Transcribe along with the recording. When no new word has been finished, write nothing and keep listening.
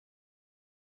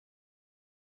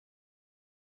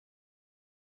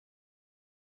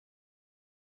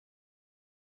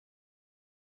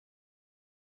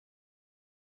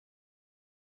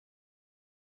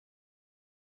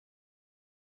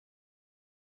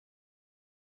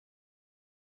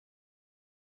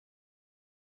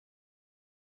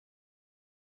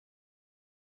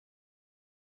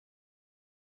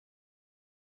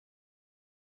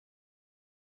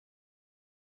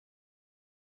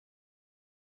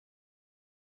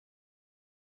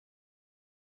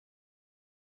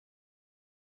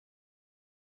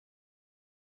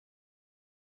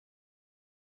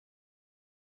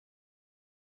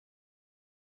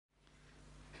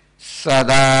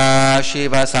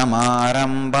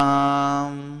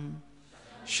सदाशिवसमारम्भां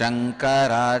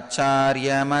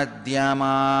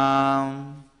शङ्कराचार्यमध्यमाम्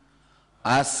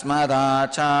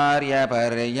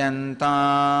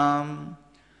अस्मदाचार्यपर्यन्तां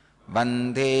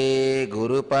वन्दे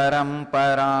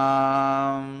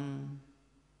गुरुपरम्पराम्.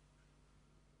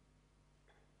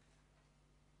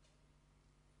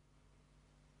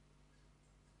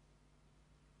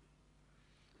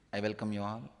 I welcome you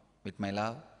all with my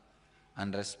love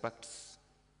and respects.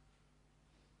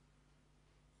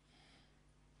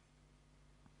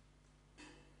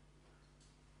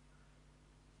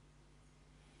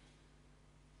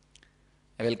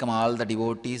 I welcome all the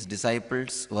devotees,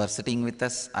 disciples who are sitting with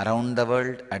us around the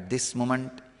world at this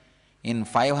moment in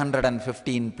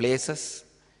 515 places,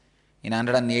 in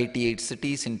 188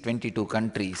 cities, in 22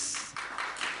 countries.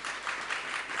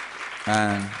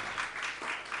 And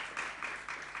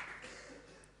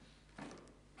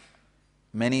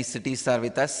many cities are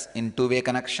with us in two-way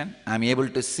connection. I am able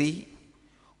to see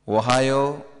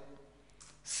Ohio,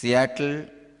 Seattle,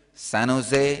 San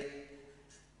Jose,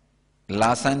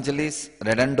 Los Angeles,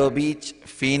 Redondo Beach,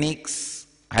 Phoenix,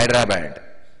 Hyderabad.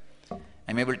 I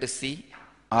am able to see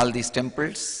all these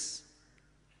temples.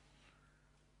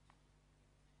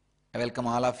 I welcome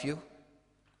all of you.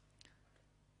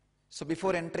 So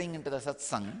before entering into the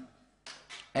satsang,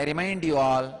 I remind you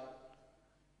all,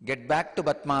 get back to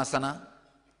Padmasana,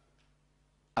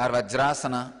 or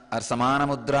Vajrasana, or Samana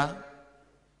Mudra.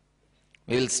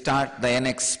 We will start the N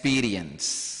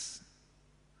experience.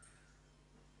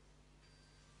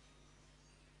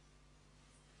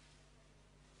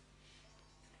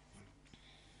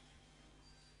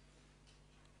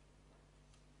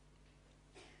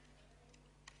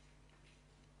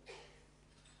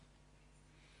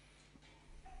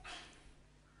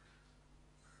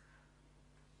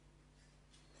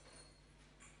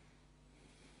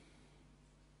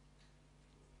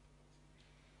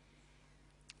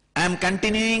 I am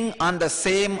continuing on the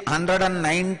same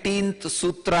 119th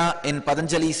Sutra in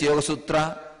Patanjali's Yoga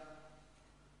Sutra.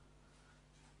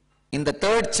 In the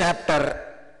third chapter,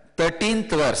 13th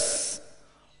verse,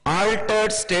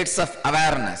 altered states of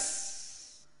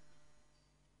awareness.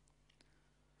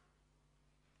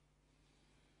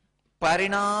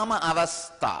 Parinama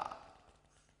avastha.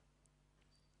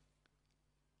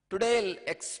 Today I will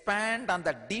expand on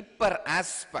the deeper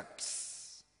aspects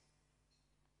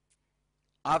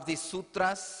of the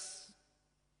sutras.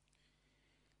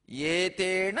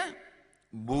 Yetena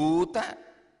bhuta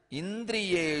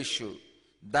indriyeshu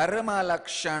dharma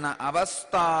lakshana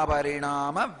avastha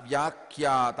parinama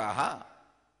vyakyataha.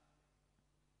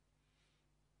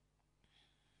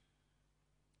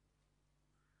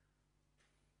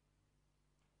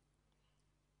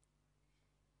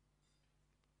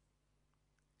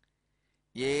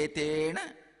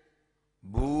 Yetena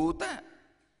bhuta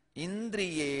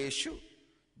indriyeshu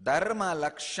dharma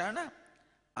lakshana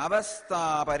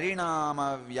avastha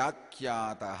parinama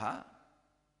vyakyataha.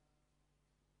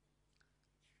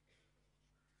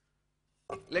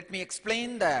 Let me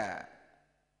explain the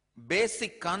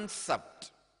basic concept,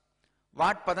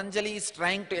 what Patanjali is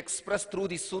trying to express through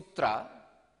the sutra.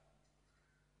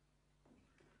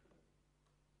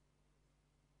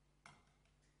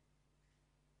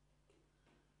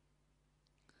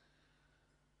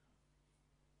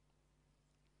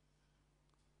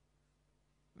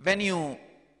 When you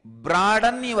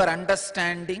broaden your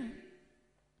understanding,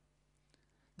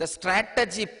 the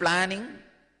strategy planning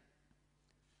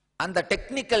and the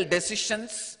technical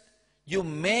decisions you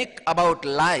make about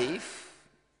life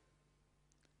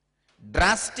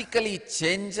drastically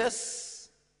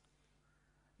changes.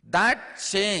 That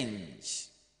change,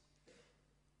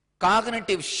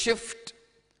 cognitive shift,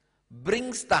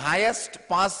 brings the highest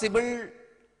possible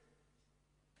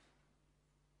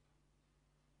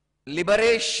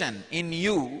liberation in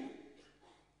you,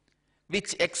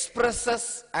 which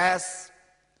expresses as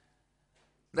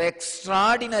the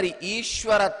extraordinary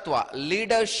Ishwaratva,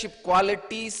 leadership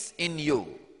qualities in you.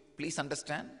 Please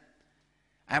understand,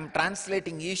 I am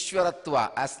translating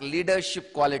Ishwaratva as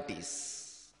leadership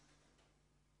qualities.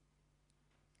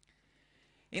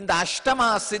 In the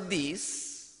Ashtama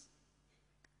Siddhis,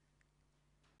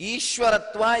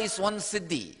 Ishwaratva is one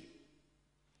Siddhi.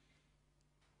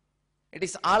 It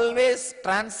is always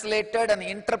translated and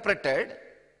interpreted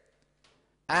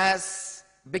as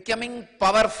becoming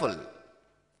powerful.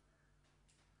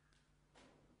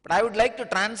 But I would like to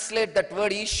translate that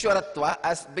word Ishwaratva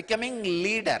as becoming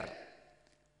leader.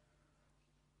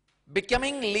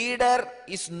 Becoming leader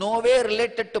is nowhere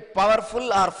related to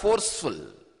powerful or forceful.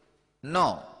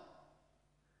 No.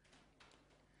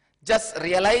 Just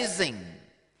realizing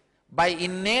By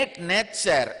innate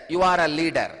nature, you are a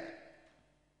leader.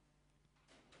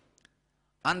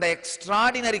 And the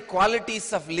extraordinary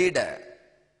qualities of leader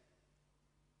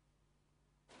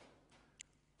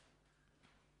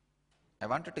I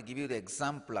wanted to give you the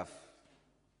example of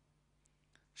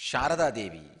Sharada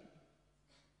Devi,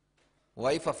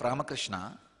 wife of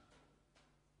Ramakrishna.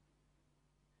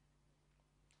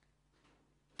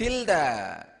 Till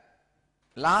the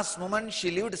last moment she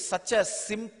lived such a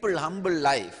simple, humble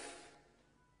life.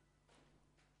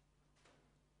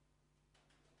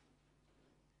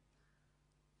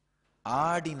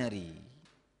 Ordinary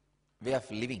way of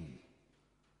living.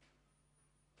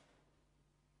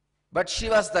 But she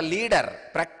was the leader,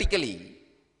 practically,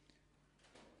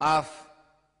 of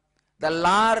the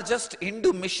largest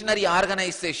Hindu missionary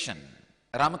organization,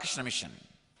 Ramakrishna Mission.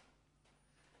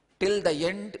 Till the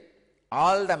end,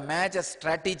 all the major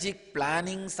strategic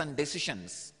plannings and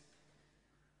decisions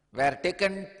were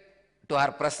taken to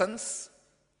her presence.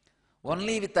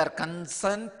 Only with her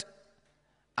consent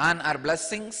and her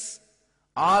blessings,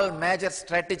 all major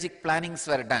strategic plannings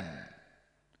were done.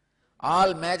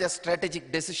 All major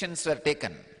strategic decisions were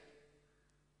taken.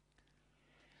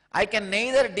 I can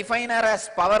neither define her as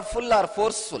powerful or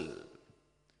forceful,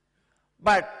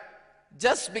 but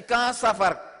just because of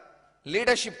her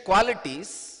leadership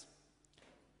qualities,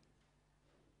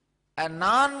 a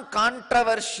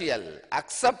non-controversial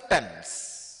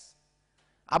acceptance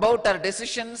about her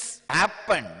decisions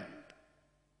happened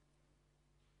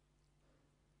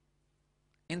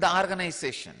in the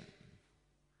organization.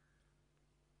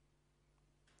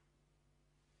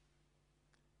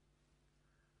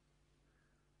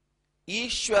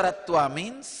 Ishwaratva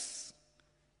means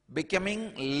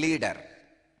becoming leader.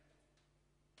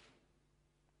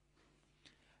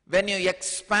 When you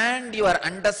expand your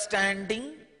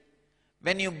understanding,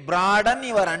 when you broaden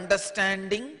your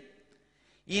understanding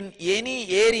in any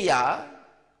area,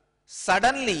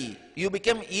 suddenly you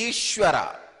become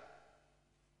Ishwara.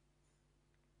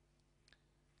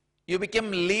 You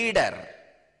become leader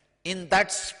in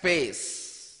that space.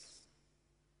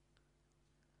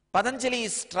 Patanjali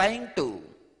is trying to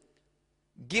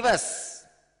give us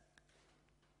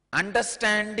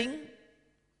understanding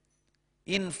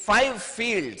in 5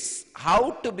 fields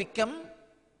how to become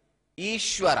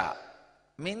Ishwara,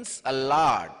 means a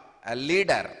Lord, a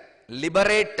leader,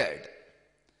 liberated.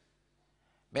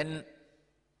 When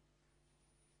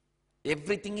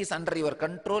everything is under your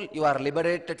control, you are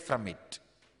liberated from it.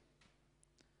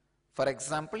 For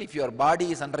example, if your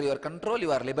body is under your control,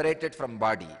 you are liberated from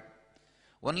body.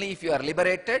 Only if you are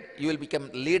liberated, you will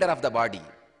become leader of the body.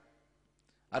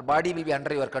 Our body will be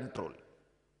under your control.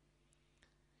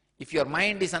 If your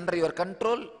mind is under your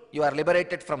control, you are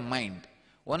liberated from mind.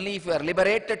 Only if you are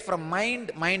liberated from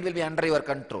mind, mind will be under your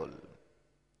control.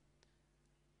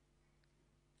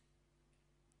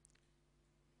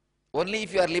 Only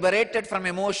if you are liberated from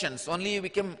emotions, only you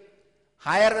become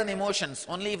higher than emotions.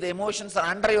 Only if the emotions are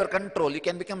under your control, you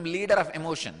can become leader of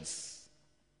emotions.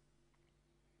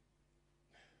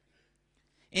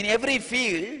 In every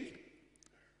field,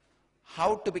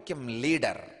 how to become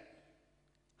leader,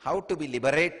 how to be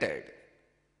liberated.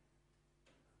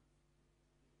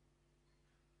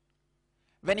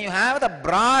 When you have the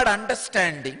broad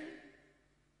understanding,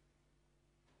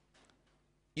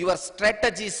 your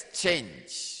strategies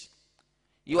change,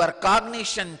 your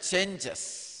cognition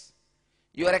changes,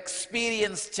 your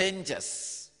experience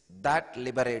changes. That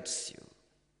liberates you.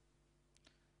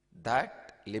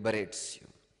 That liberates you.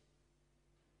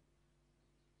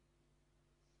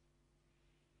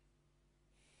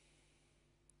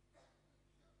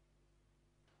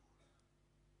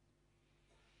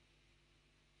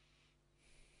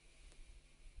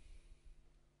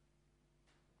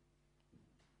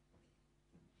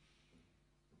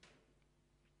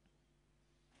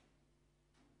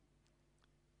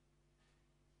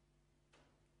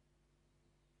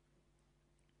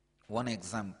 One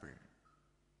example,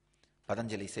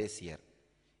 Patanjali says here,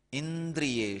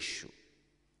 Indriyeshu,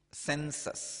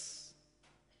 senses.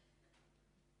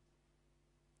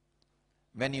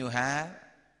 When you have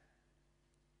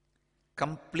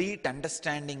complete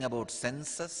understanding about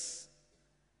senses,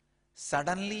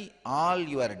 suddenly all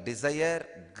your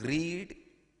desire, greed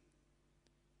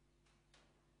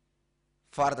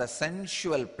for the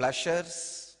sensual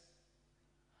pleasures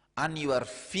and your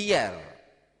fear,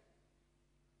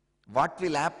 what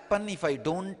will happen if I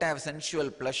don't have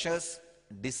sensual pleasures,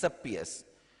 disappears.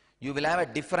 You will have a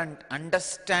different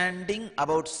understanding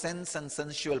about sense and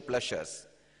sensual pleasures.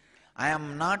 I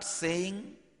am not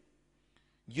saying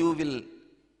you will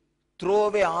throw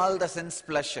away all the sense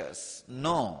pleasures.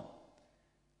 No.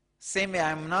 Same way, I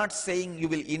am not saying you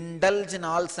will indulge in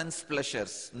all sense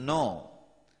pleasures. No.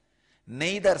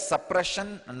 Neither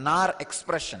suppression nor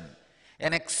expression.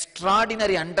 An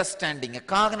extraordinary understanding, a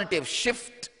cognitive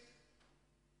shift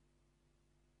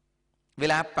will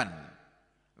happen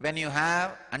when you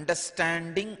have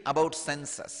understanding about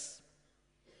senses.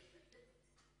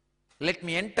 Let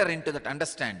me enter into that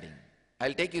understanding.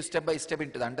 I'll take you step by step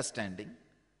into the understanding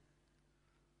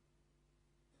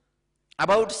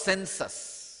about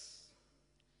senses.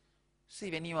 See,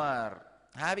 when you are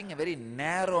having a very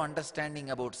narrow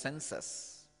understanding about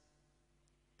senses,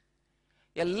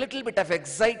 a little bit of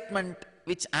excitement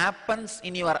which happens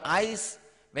in your eyes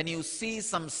when you see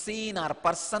some scene or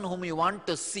person whom you want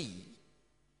to see,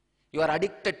 you are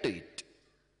addicted to it.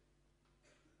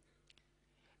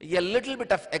 A little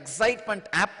bit of excitement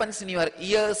happens in your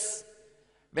ears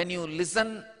when you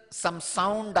listen some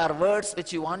sound or words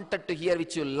which you wanted to hear,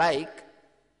 which you like,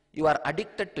 you are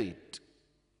addicted to it.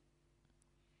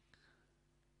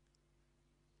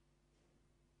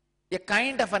 A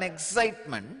kind of an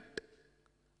excitement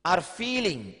or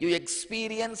feeling you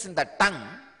experience in the tongue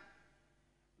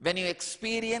when you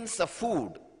experience a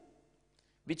food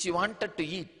which you wanted to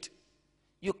eat,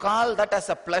 you call that as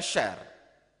a pleasure.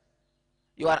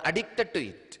 You are addicted to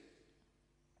it.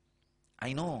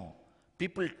 I know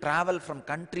people travel from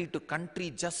country to country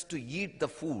just to eat the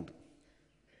food.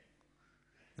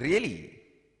 Really?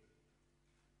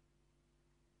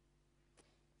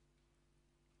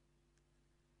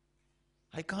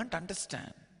 I can't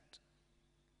understand.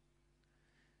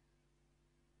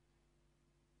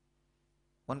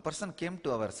 One person came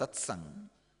to our satsang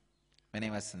when I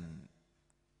was in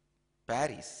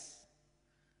Paris.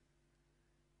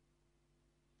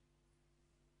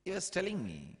 He was telling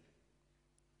me,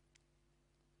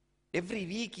 every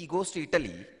week he goes to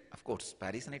Italy. Of course,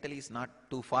 Paris and Italy is not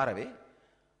too far away,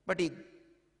 but he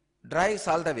drives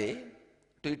all the way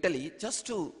to Italy just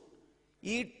to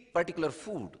eat particular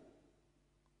food.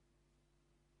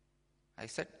 I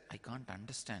said, I can't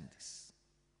understand this.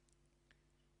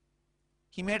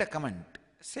 He made a comment.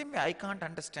 Same way, I can't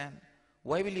understand.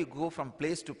 Why will you go from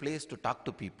place to talk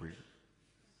to people?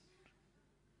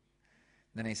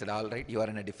 Then I said, all right, you are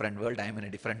in a different world, I am in a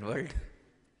different world.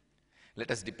 Let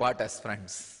us depart as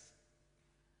friends.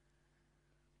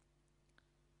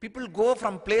 People go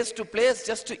from place to place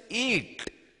just to eat.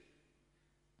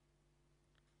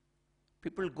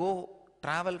 People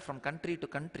travel from country to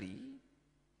country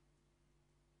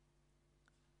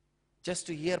just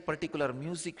to hear particular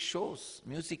music shows,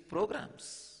 music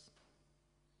programs.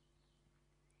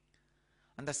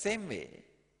 And the same way,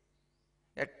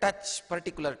 a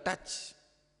particular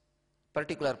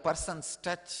person's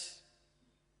touch,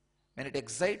 when it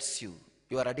excites you,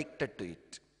 you are addicted to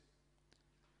it.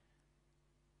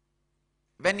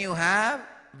 When you have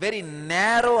very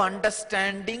narrow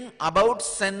understanding about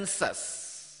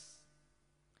senses,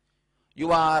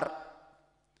 you are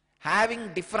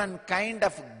having different kind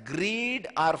of greed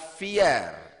or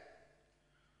fear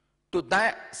to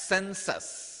the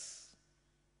senses.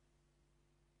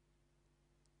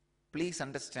 Please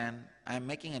understand, I am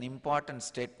making an important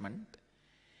statement.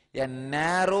 A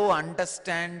narrow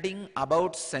understanding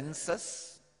about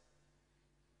senses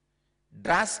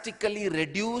drastically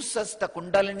reduces the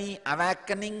Kundalini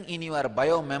awakening in your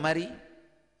biomemory,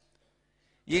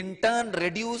 in turn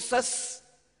reduces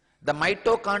the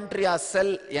mitochondria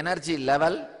cell energy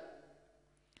level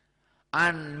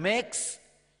and makes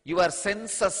your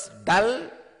senses dull,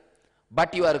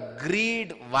 but your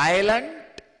greed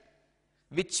violent,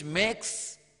 which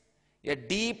makes a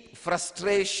deep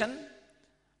frustration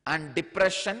and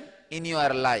depression in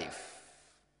your life.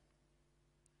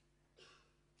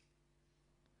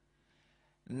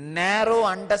 Narrow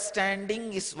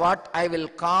understanding is what I will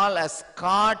call as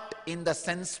caught in the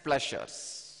sense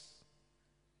pleasures.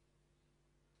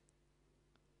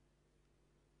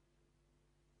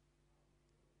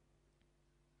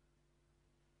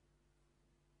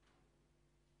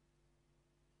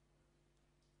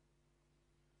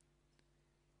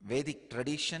 Vedic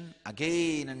tradition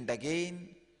again and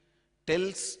again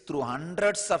tells through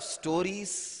hundreds of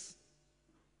stories,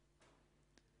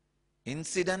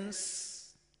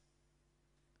 incidents,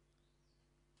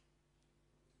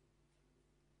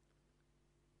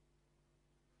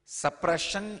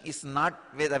 suppression is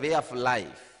not the way of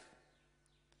life.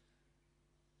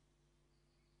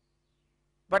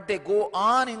 But they go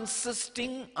on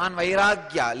insisting on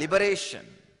vairagya, liberation.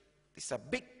 It's a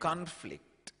big conflict.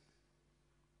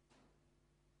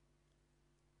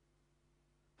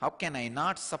 How can I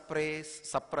not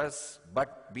suppress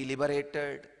but be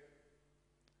liberated?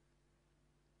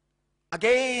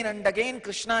 Again and again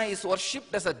Krishna is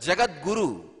worshipped as a Jagat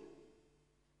Guru,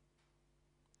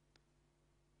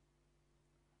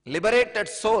 liberated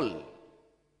soul,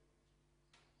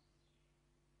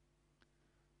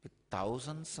 with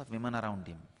thousands of women around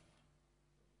him.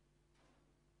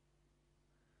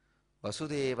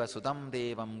 Vasudeva Sudam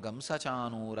Devam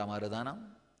Gamsachanuramardanam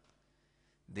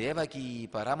Devaki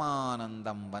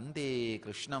Paramanandam Vande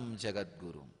Krishnam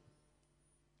Jagadguru.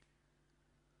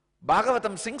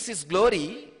 Bhagavatam sings his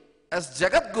glory as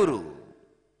Jagadguru,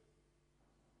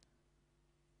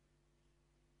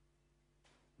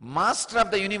 master of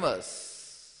the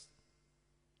universe.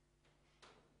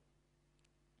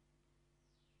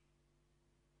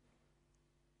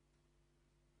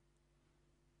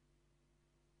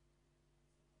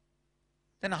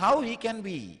 Then how he can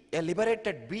be a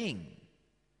liberated being?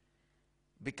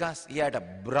 Because he had a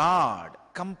broad,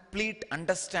 complete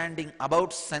understanding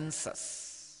about senses.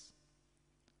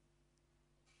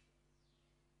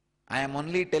 I am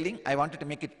only telling, I wanted to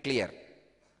make it clear.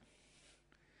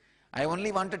 I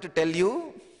only wanted to tell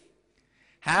you,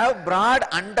 have broad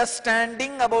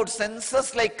understanding about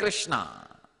senses like Krishna.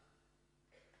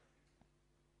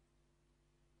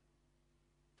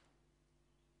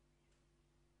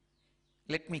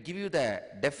 Let me give you the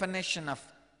definition of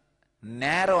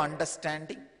narrow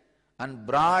understanding and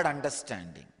broad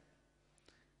understanding.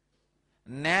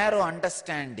 Narrow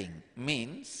understanding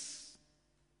means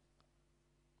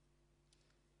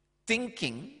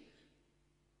thinking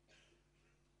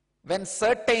when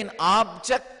certain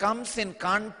object comes in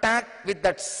contact with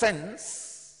that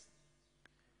sense,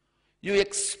 you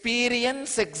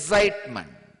experience excitement.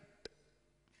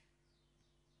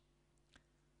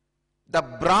 The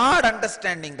broad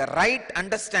understanding, the right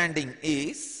understanding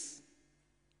is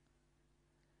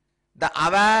the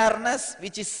awareness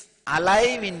which is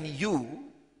alive in you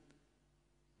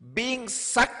being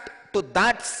sucked to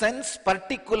that sense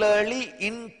particularly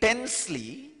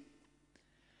intensely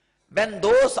when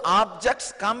those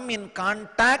objects come in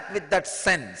contact with that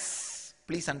sense.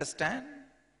 Please understand.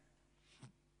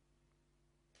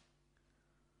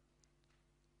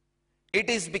 It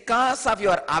is because of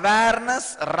your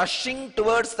awareness rushing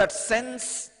towards that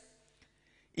sense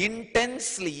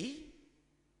intensely,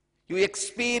 you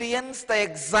experience the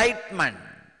excitement.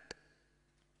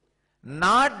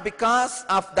 Not because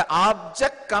of the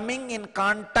object coming in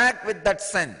contact with that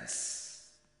sense.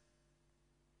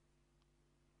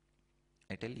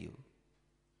 I tell you,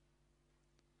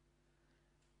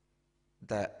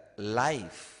 the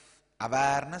life,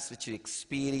 awareness which you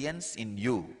experience in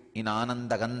you, in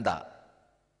Anandagandha,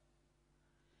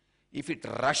 if it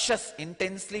rushes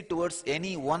intensely towards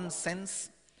any one sense,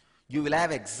 you will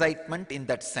have excitement in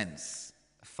that sense,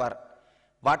 for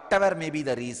whatever may be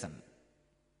the reason.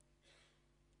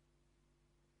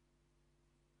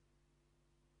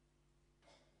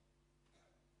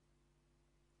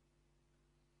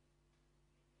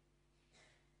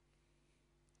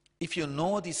 If you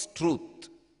know this truth,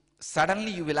 suddenly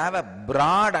you will have a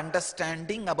broad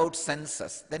understanding about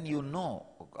senses. Then you know,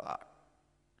 oh God,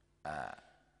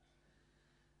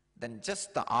 then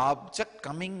just the object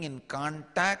coming in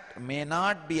contact may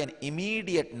not be an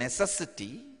immediate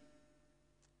necessity,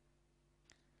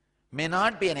 may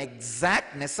not be an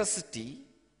exact necessity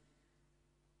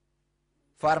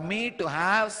for me to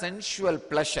have sensual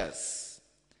pleasures.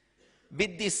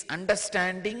 With this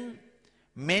understanding,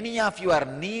 many of your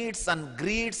needs and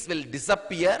greeds will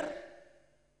disappear.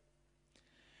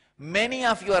 Many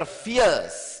of your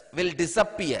fears will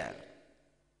disappear.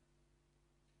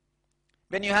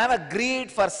 When you have a greed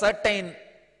for certain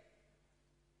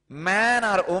man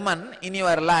or woman in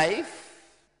your life,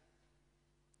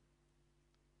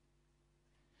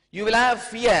 you will have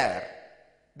fear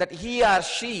that he or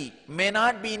she may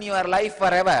not be in your life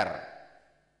forever.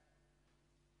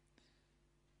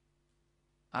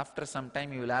 After some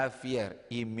time you will have fear,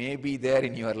 he may be there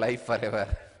in your life forever.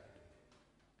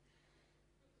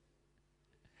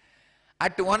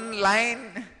 At one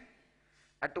line,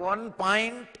 at one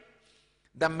point,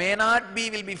 the may not be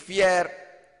will be fear.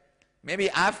 Maybe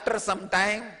after some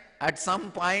time, at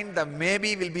some point, the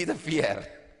maybe will be the fear.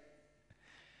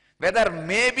 Whether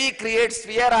maybe creates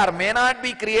fear or may not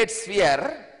be creates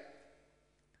fear,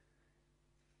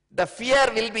 the fear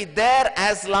will be there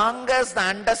as long as the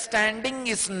understanding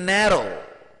is narrow.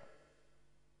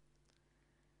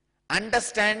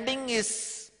 Understanding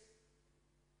is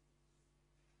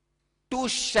too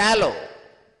shallow.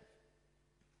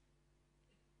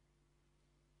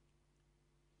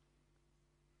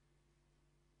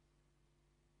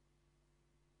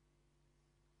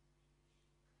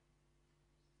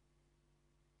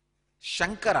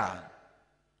 Shankara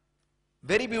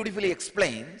very beautifully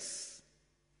explains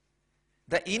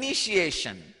the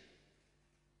initiation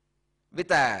with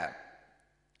a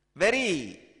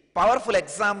very powerful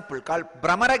example called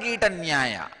Brahmaragita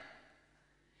Nyaya.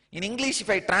 In English, if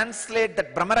I translate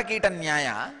that Brahmaragita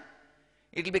Nyaya,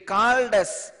 it will be called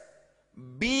as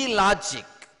B logic.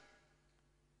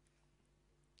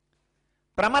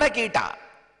 Brahmaragita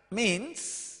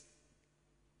means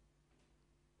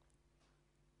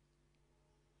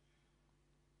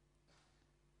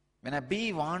when a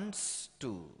bee wants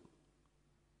to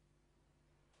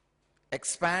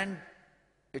expand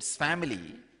its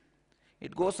family,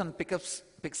 it goes and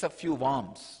picks up few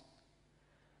worms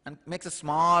and makes a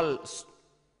small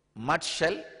mud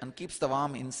shell and keeps the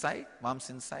worms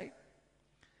inside,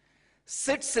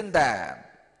 sits in the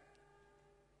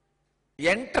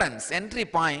entry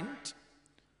point,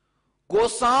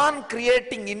 goes on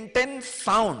creating intense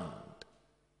sound.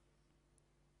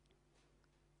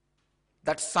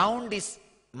 That sound is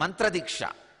mantra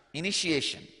diksha,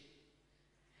 initiation.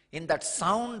 In that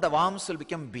sound, the worms will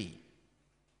become bee.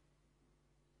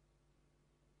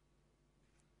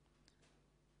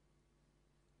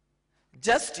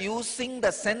 Just using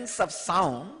the sense of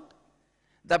sound,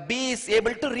 the bee is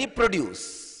able to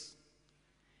reproduce.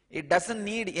 It doesn't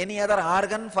need any other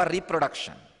organ for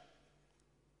reproduction.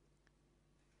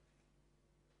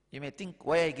 You may think,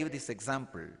 why I give this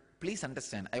example? Please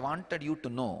understand, I wanted you to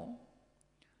know,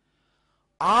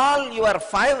 all your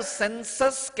 5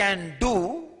 senses can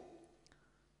do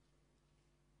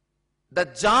the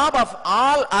job of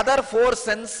all other 4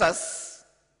 senses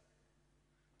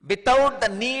without the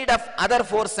need of other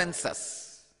 4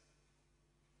 senses.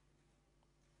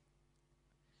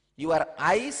 Your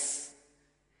eyes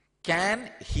can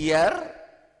hear,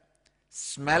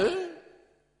 smell,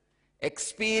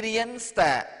 experience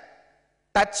the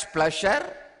touch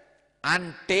pleasure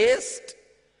and taste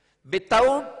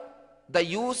without the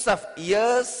use of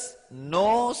ears,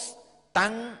 nose,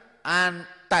 tongue and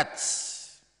touch.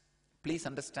 Please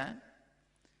understand.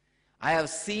 I have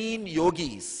seen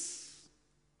yogis.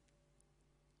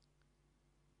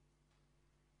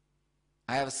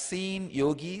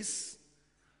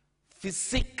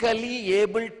 Physically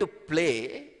able to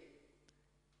play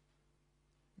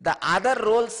the other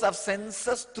roles of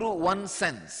senses through one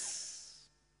sense.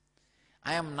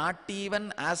 I am not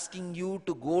even asking you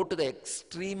to go to the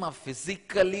extreme of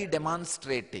physically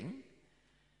demonstrating.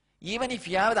 Even if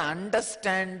you have the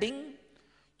understanding,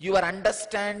 your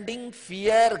understanding,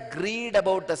 fear, greed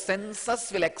about the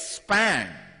senses will expand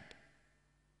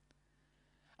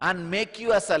and make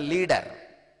you as a leader.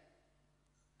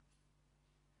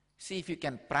 See, if you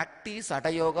can practice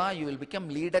Hatha Yoga, you will become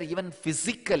leader even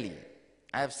physically.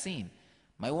 I have seen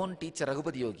my own teacher,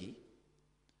 Raghupati Yogi.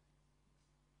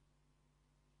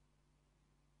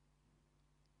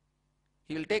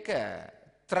 He will take a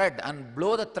thread and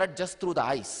blow the thread just through the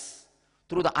eyes.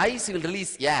 Through the eyes, he will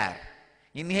release air.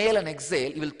 Inhale and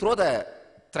exhale, he will throw the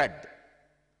thread.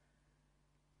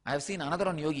 I have seen another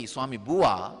one yogi, Swami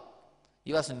Bua.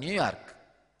 He was in New York.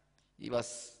 He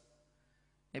was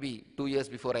maybe 2 years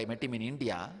before I met him in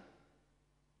India.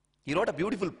 He wrote a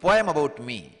beautiful poem about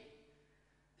me,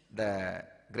 the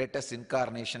greatest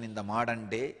incarnation in the modern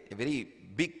day, a very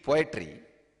big poetry.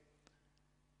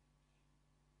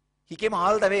 He came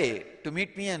all the way to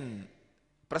meet me and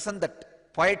present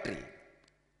that poetry.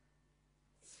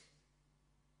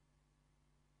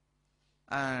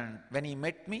 And when he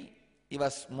met me, he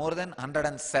was more than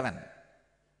 107.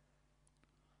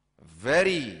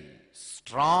 Very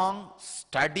strong,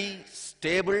 steady,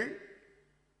 stable.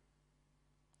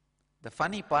 The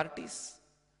funny part is,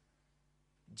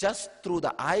 just through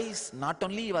the eyes, not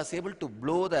only he was able to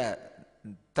blow the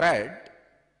thread,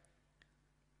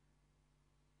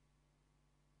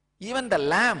 even the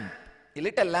lamp, he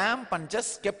lit a lamp and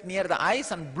just kept near the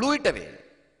eyes and blew it away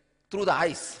through the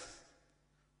eyes.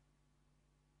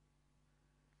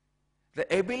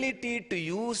 The ability to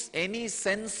use any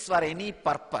sense for any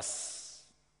purpose.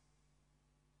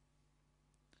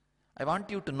 I want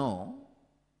you to know,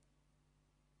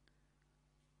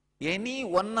 any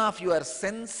one of your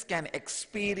sense can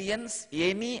experience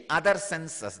any other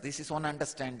senses. This is one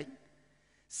understanding.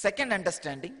 Second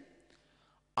understanding,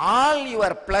 all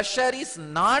your pleasure is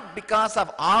not because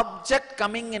of object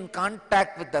coming in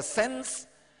contact with the sense,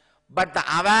 but the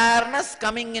awareness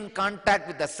coming in contact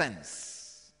with the sense.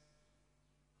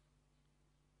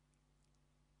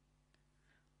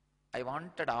 I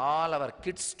wanted all our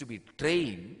kids to be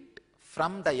trained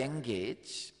from the young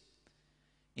age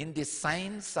in the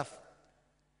science of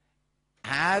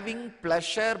having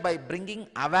pleasure by bringing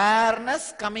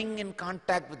awareness coming in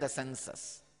contact with the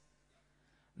senses.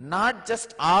 not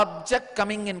just object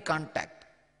coming in contact.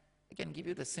 I can give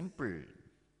you the simple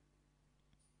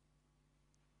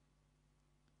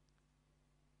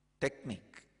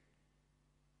technique.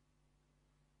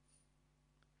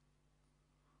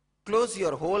 Close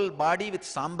your whole body with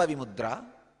Sambhavi Mudra.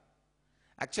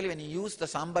 Actually, when you use the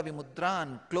Sambhavi Mudra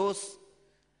and close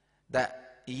the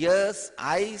ears,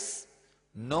 eyes,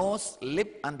 nose,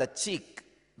 lip and the cheek,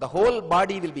 the whole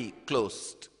body will be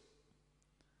closed.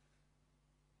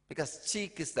 Because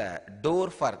cheek is the door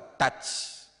for touch.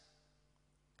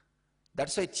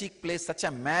 That's why cheek plays such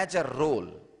a major role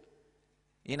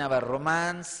in our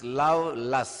romance, love,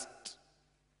 lust.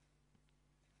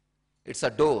 It's a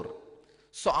door.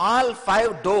 So all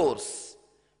 5 doors,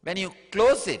 when you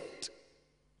close it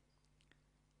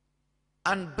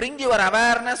and bring your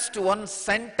awareness to one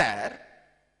center,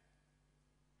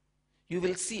 you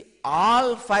will see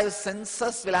all 5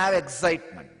 senses will have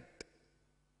excitement.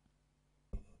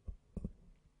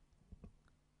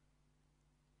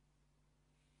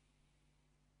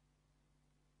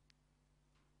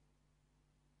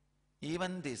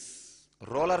 Even these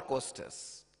roller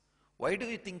coasters, why do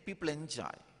you think people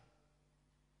enjoy?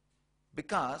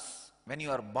 Because when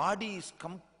your body is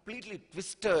completely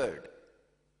twisted,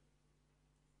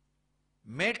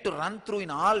 made to run through in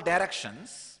all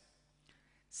directions,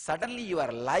 suddenly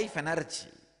your life energy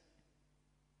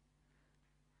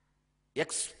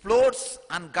explodes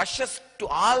and gushes to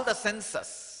all the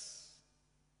senses.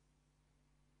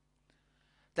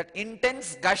 That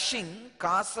intense gushing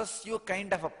causes you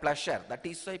kind of a pleasure. That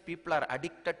is why people are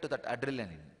addicted to that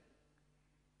adrenaline.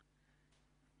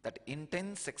 That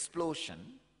intense explosion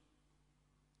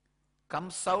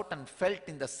comes out and felt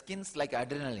in the skins like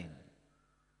adrenaline.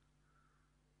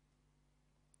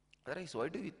 Otherwise, why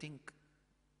do you think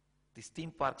these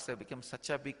theme parks have become such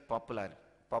a big popular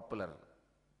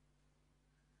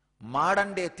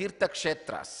modern day Tirtha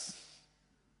Kshetras?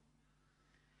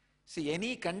 See,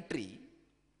 any country,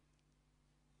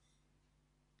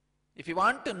 if you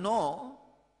want to know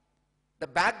the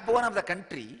backbone of the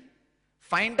country,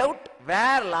 find out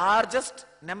where largest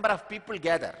number of people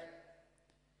gather.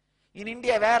 In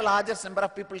India, where largest number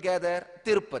of people gather?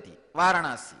 Tirupati,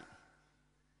 Varanasi,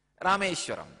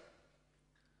 Rameshwaram.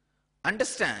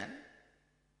 Understand,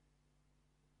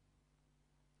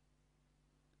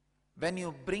 when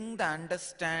you bring the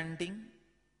understanding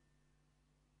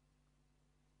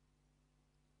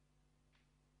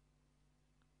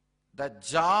the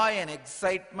joy and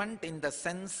excitement in the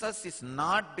senses is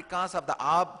not because of the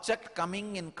object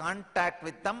coming in contact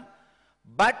with them,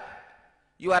 but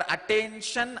your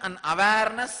attention and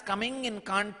awareness coming in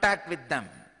contact with them.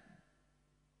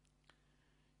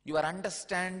 Your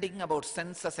understanding about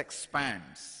senses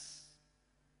expands.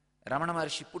 Ramana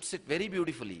Maharshi puts it very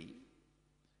beautifully.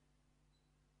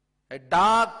 A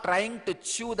dog trying to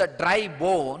chew the dry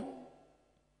bone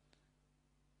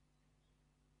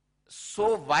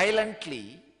so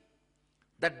violently,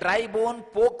 the dry bone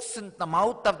pokes in the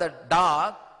mouth of the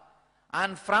dog,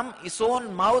 and from his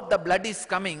own mouth the blood is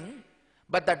coming,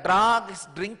 but the dog is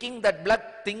drinking that blood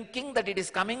thinking that it is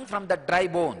coming from the dry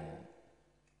bone.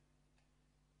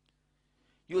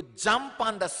 You jump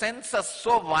on the senses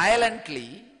so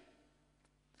violently,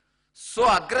 so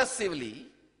aggressively,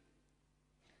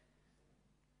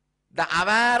 the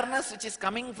awareness which is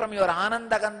coming from your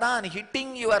Anandagandha and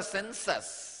hitting your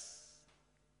senses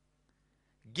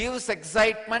gives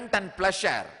excitement and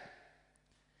pleasure,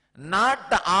 not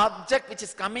the object which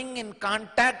is coming in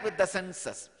contact with the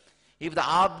senses. If the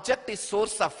object is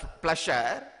source of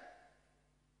pleasure,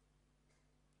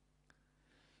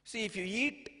 see, if you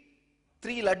eat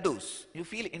 3 laddus, you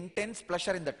feel intense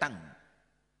pleasure in the tongue.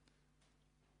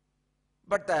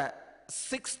 But the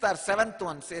 6th or 7th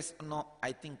one says, no,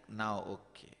 I think now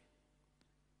okay.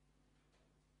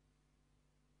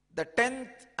 The 10th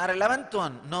or 11th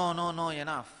one, no,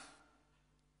 enough.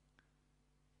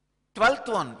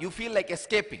 12th one, you feel like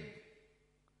escaping.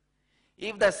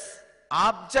 If the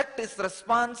object is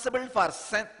responsible for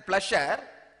pleasure,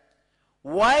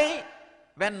 why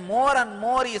when more and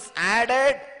more is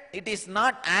added, it is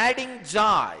not adding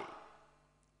joy?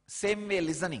 Same way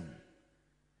listening.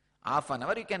 Half an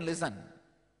hour you can listen.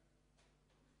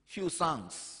 Few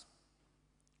songs.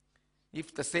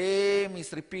 If the same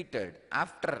is repeated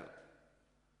after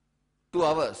 2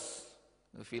 hours,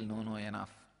 you feel no,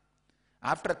 enough.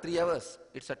 After 3 hours,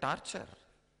 it's a torture.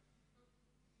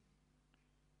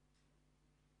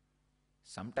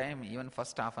 Sometimes even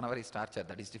first half an hour is torture,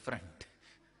 that is different.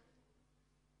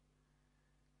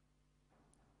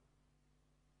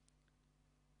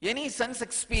 Any sense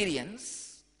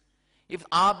experience, if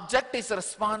object is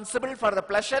responsible for the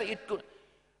pleasure, it could,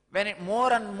 When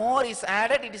more and more is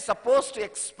added, it is supposed to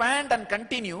expand and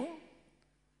continue.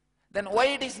 Then why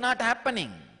it is not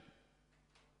happening?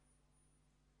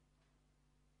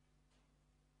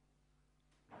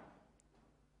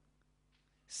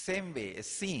 Same way, a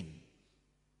scene.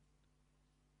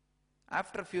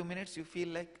 After a few minutes, you feel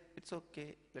like, it's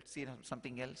okay, let's see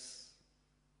something else.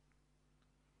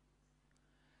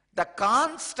 The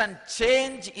constant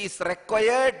change is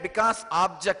required because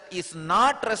object is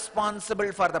not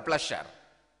responsible for the pleasure.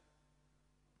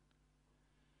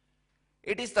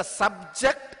 It is the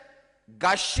subject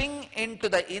gushing into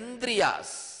the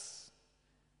indriyas,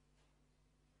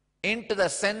 into the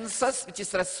senses, which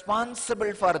is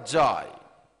responsible for joy.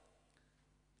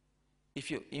 If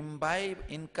you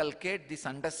inculcate this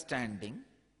understanding,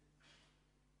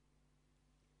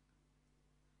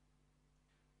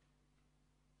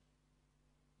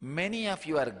 many of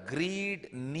your greed,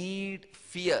 need,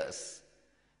 fears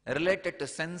related to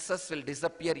senses will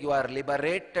disappear. You are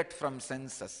liberated from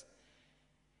senses.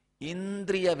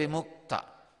 Indriya vimukta.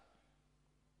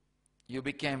 You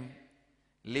became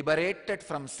liberated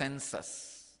from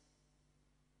senses.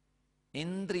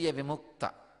 Indriya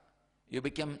vimukta. You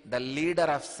became the leader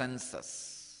of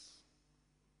senses.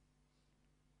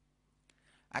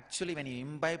 Actually, when you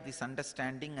imbibe this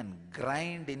understanding and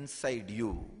grind inside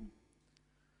you,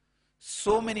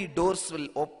 so many doors will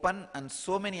open and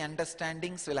so many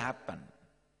understandings will happen.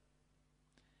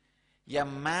 A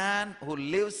man who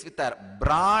lives with a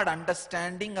broad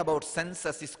understanding about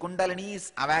senses, his kundalini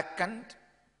is awakened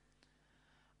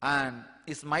and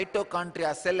his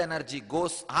mitochondria cell energy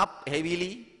goes up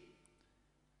heavily.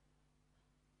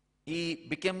 He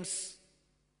becomes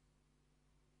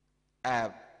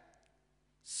a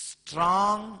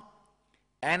strong,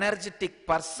 energetic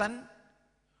person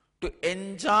to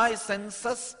enjoy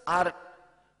senses or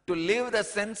to live the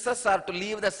senses or to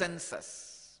leave the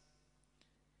senses.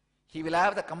 He will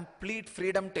have the complete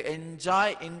freedom to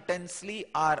enjoy intensely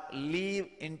or live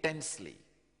intensely.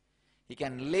 He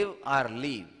can live or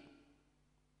leave.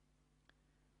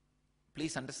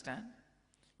 Please understand.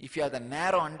 If you have the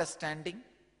narrow understanding,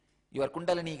 your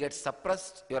kundalini gets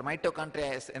suppressed, your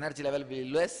mitochondria energy level will be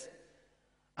less,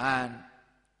 and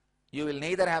you will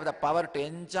neither have the power to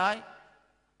enjoy,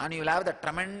 and you will have the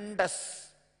tremendous,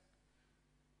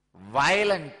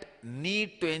 violent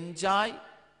need to enjoy,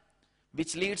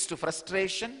 which leads to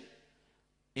frustration,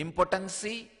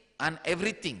 impotency, and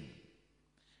everything.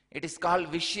 It is called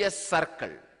vicious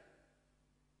circle.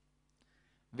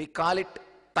 We call it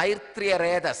Taitriya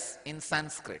Redas in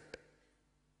Sanskrit.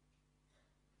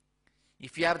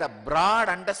 If you have the broad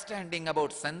understanding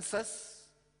about senses,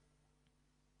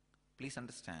 please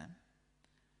understand,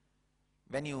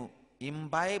 when you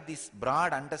imbibe these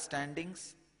broad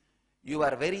understandings,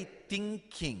 your very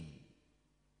thinking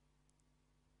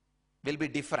will be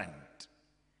different.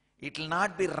 It will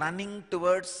not be running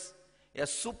towards a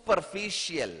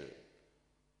superficial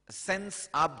sense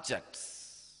objects.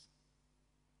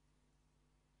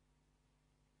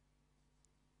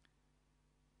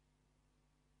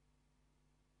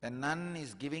 The nun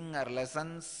is giving her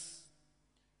lessons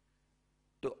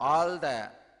to all the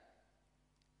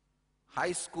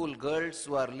high school girls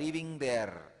who are leaving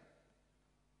their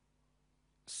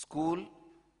school.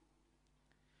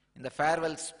 In the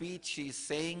farewell speech, she is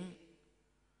saying,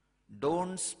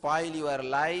 don't spoil your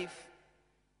life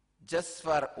just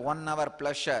for 1 hour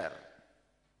pleasure.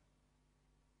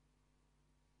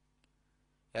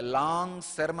 A long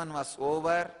sermon was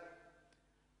over.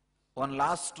 One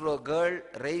last row girl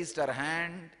raised her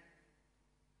hand.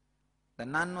 The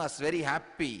nun was very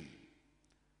happy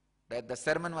that the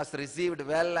sermon was received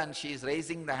well, and she is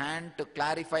raising the hand to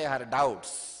clarify her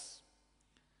doubts.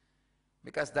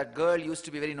 Because that girl used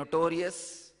to be very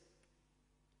notorious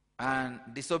and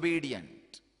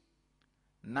disobedient.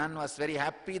 Nun was very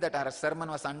happy that her sermon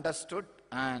was understood,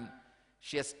 and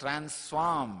she has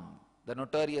transformed the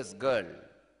notorious girl.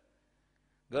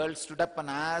 Girl stood up and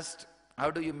asked, how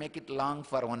do you make it long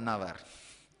for 1 hour?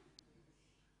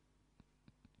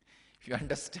 If you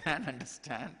understand,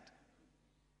 understand.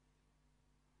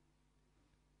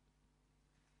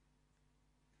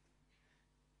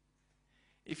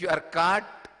 If you are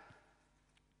caught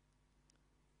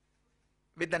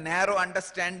with the narrow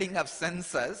understanding of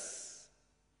senses,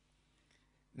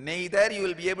 neither you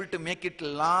will be able to make it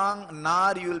long,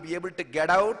 nor you will be able to get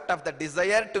out of the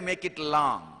desire to make it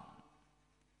long,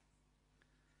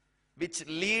 which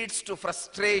leads to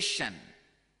frustration.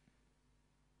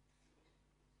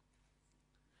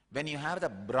 When you have the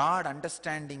broad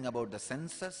understanding about the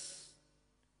senses,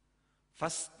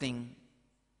 first thing,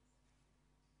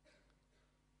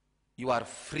 you are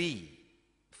free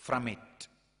from it.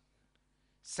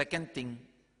 Second thing,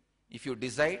 if you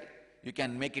decide, you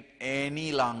can make it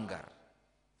any longer.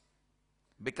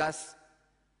 Because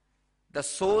the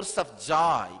source of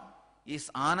joy is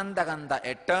Anandagandha,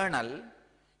 eternal.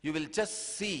 You will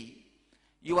just see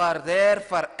you are there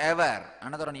forever.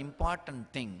 Another one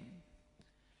important thing.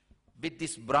 With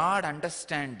this broad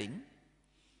understanding,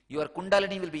 your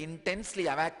Kundalini will be intensely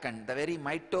awakened. The very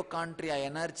mitochondria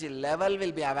energy level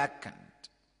will be awakened.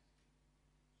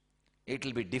 It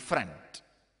will be different.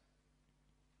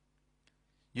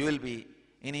 You will be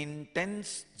in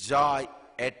intense joy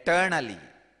eternally.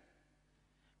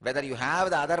 Whether you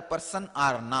have the other person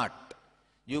or not,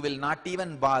 you will not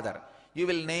even bother. You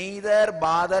will neither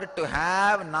bother to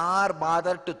have nor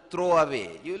bother to throw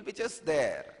away. You will be just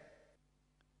there.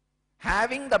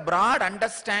 Having the broad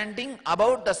understanding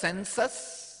about the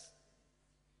senses,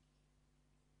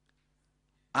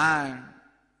 and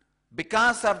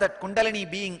because of that Kundalini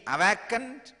being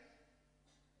awakened,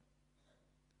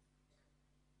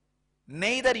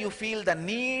 neither you feel the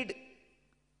need,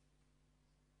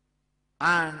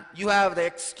 and you have the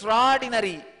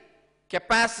extraordinary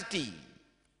capacity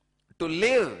to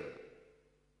live.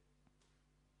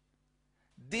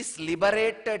 This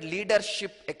liberated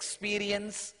leadership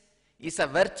experience is a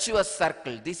virtuous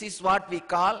circle. This is what we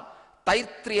call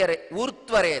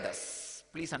Urtvaredas.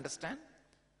 Please understand.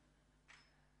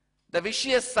 The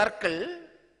vicious circle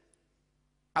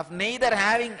of neither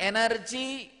having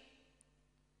energy,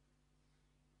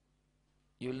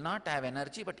 you will not have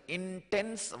energy, but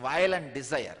intense violent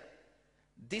desire.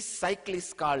 This cycle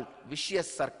is called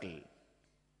vicious circle.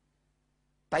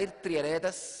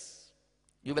 Taitriyaredas,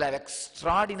 you will have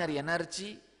extraordinary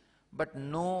energy, but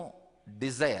no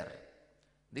desire.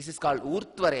 This is called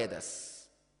Urtvaredas,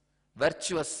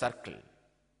 virtuous circle.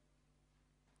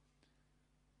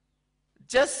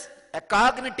 Just a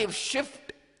cognitive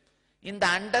shift in the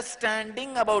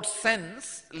understanding about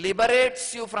sense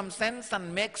liberates you from sense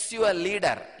and makes you a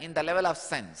leader in the level of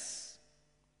sense.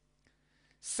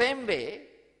 Same way,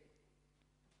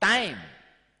 time,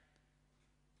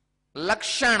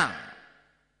 lakshana,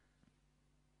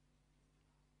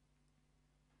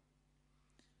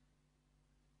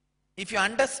 if you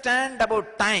understand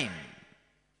about time,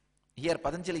 here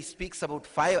Patanjali speaks about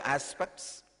 5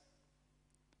 aspects.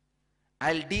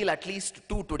 I'll deal at least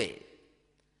 2 today.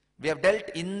 We have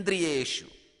dealt Indriyeshu,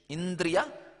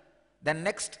 Indriya, then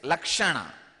next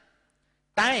Lakshana,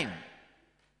 time.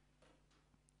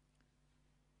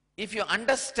 If you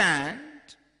understand,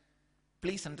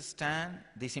 please understand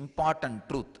this important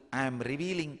truth. I am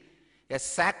revealing a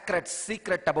sacred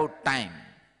secret about time.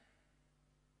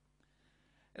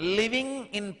 Living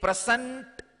in present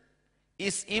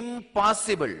is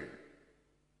impossible.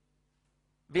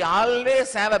 We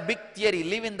always have a big theory,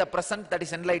 live in the present, that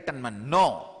is enlightenment.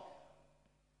 No.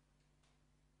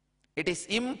 It is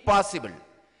impossible.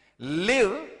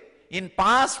 Live in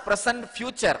past, present,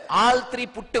 future, all 3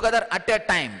 put together at a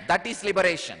time. That is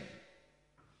liberation.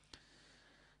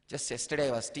 Just yesterday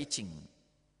I was teaching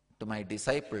to my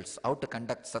disciples how to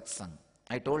conduct satsang.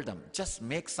 I told them, just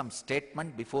make some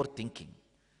statement before thinking.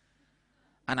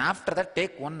 And after that,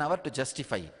 take 1 hour to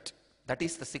justify it. That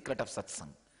is the secret of satsang.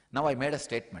 Now I made a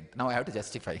statement. Now I have to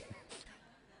justify.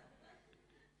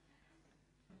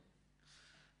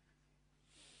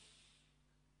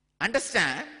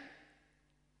 Understand?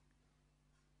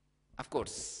 Of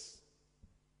course,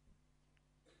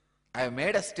 I have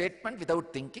made a statement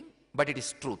without thinking, but it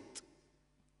is truth.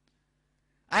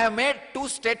 I have made 2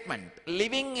 statements.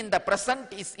 Living in the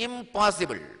present is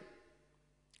impossible.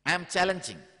 I am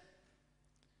challenging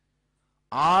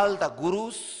all the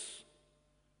gurus,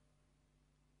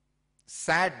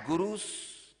 sad gurus,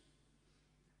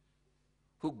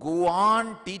 who go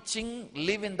on teaching,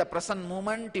 live in the present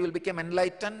moment, you will become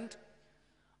enlightened,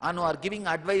 and who are giving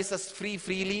advices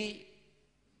freely.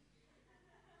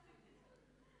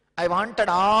 I wanted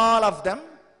all of them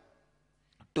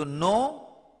to know,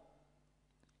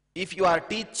 if you are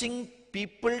teaching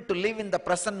people to live in the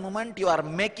present moment, you are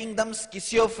making them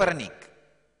schizophrenic.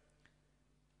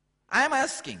 I am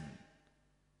asking.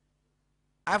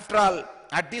 After all,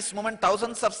 at this moment,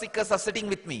 thousands of seekers are sitting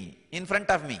with me, in front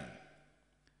of me.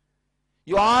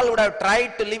 You all would have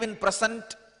tried to live in present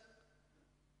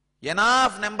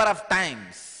enough number of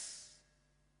times.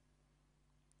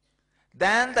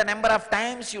 Then the number of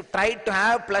times you tried to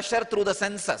have pleasure through the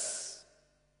senses.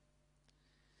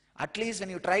 At least when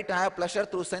you try to have pleasure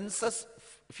through senses,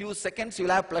 few seconds you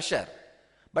will have pleasure.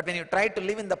 But when you try to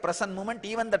live in the present moment,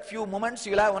 even that few moments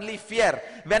you will have only fear.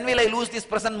 When will I lose this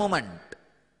present moment?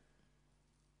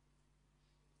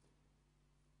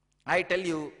 I tell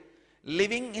you,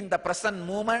 living in the present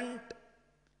moment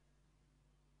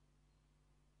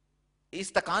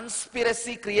is the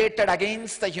conspiracy created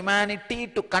against the humanity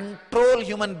to control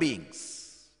human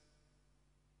beings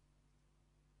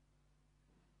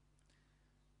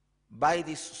by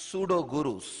these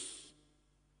pseudo-gurus.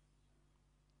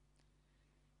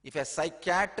 If a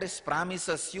psychiatrist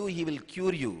promises you he will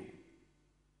cure you,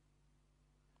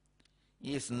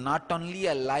 he is not only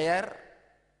a liar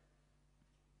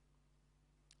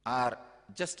or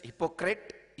just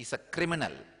hypocrite, he is a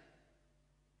criminal.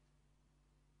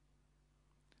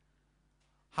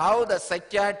 How the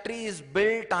psychiatry is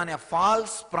built on a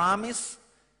false promise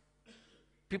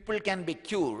people can be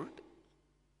cured.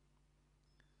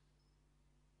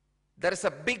 There is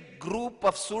a big group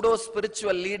of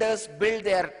pseudo-spiritual leaders build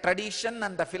their tradition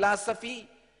and the philosophy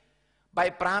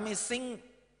by promising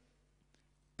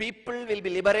people will be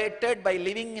liberated by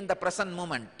living in the present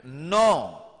moment.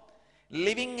 No.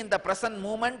 Living in the present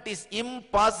moment is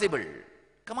impossible.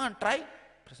 Come on, try.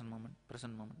 Present moment,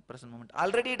 present moment, present moment.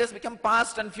 Already it has become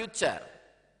past and future.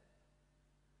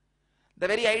 The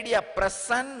very idea,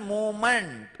 present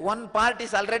moment, one part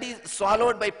is already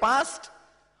swallowed by past,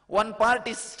 one part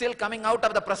is still coming out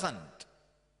of the present.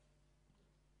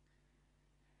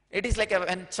 It is like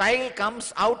when child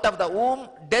comes out of the womb,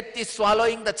 death is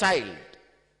swallowing the child.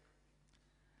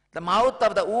 The mouth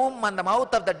of the womb and the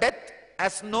mouth of the death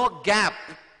has no gap.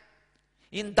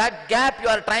 In that gap you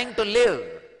are trying to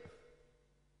live.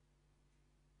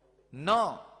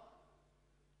 No.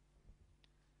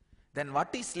 Then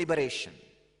what is liberation?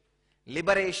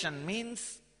 Liberation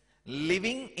means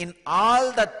living in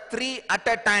all the three at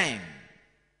a time.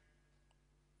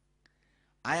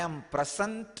 I am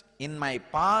present in my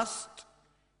past,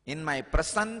 in my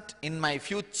present, in my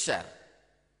future.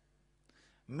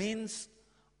 Means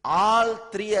all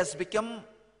three has become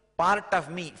part of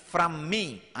me, from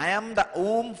me. I am the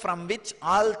womb from which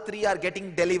all three are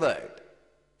getting delivered.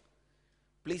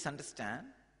 Please understand,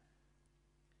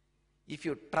 if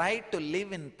you try to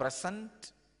live in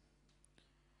present,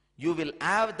 you will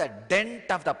have the dent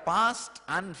of the past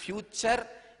and future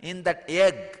in that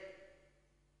egg.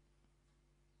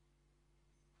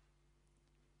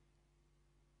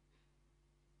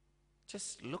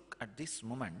 Just look at this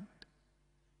moment,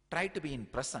 try to be in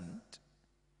present,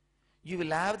 you will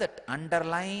have that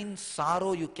underlying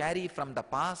sorrow you carry from the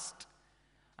past,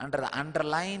 under the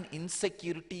underlying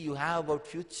insecurity you have about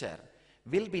future,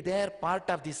 will be there part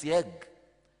of this egg.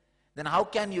 Then how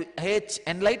can you hatch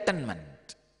enlightenment?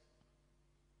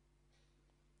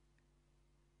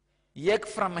 Egg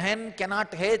from hen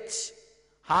cannot hatch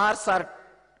horse or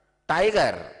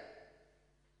tiger.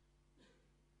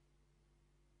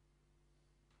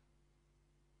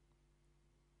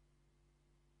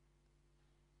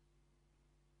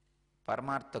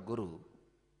 Paramartha Guru,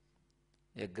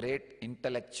 a great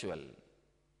intellectual,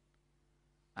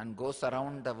 and goes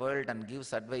around the world and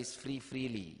gives advice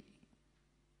freely,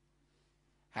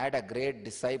 had a great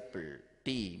disciple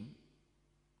team.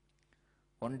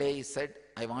 One day he said,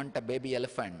 I want a baby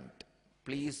elephant.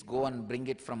 Please go and bring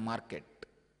it from market.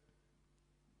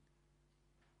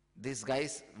 These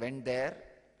guys went there.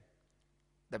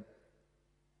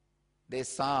 They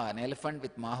saw an elephant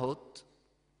with mahout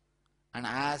and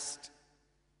asked,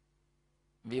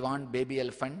 we want baby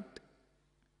elephant.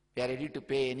 We are ready to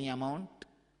pay any amount.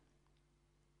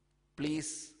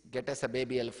 Please get us a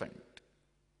baby elephant.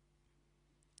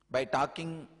 By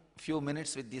talking few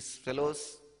minutes with these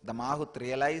fellows, the mahout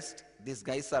realized these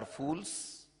guys are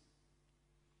fools.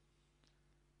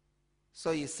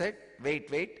 So he said,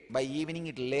 wait, by evening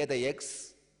it will lay the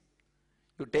eggs.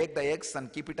 You take the eggs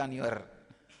and keep it on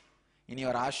in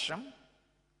your ashram.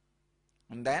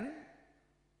 And then,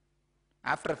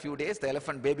 after a few days,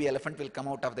 the baby elephant will come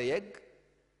out of the egg.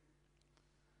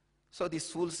 So these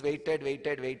fools waited.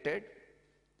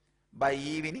 By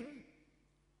evening,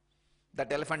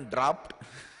 that elephant dropped.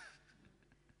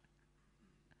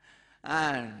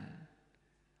 And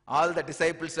all the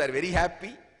disciples were very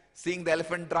happy seeing the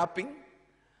elephant dropping.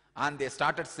 And they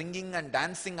started singing and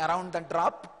dancing around the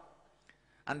drop.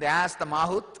 And they asked the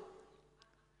mahout,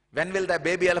 when will the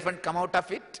baby elephant come out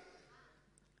of it?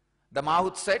 The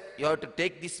mahout said, you have to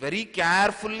take this very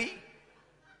carefully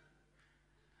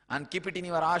and keep it in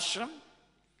your ashram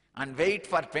and wait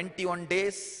for 21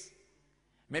 days.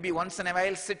 Maybe once in a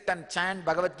while sit and chant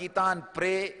Bhagavad Gita and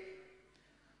pray.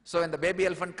 So when the baby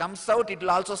elephant comes out, it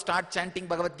will also start chanting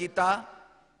Bhagavad Gita.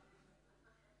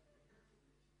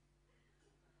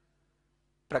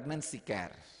 Pregnancy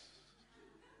care.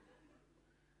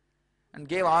 And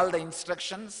gave all the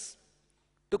instructions,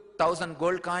 took 1,000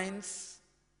 gold coins,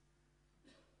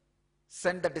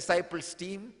 sent the disciples'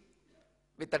 team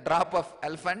with a drop of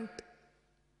elephant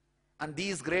And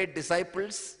these great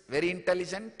disciples, very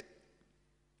intelligent,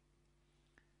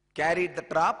 carried the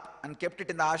drop and kept it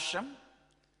in the ashram,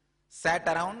 sat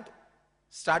around,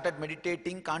 started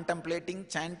meditating, contemplating,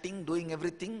 chanting, doing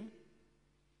everything.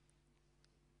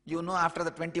 You know, after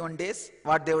the 21 days,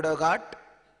 what they would have got?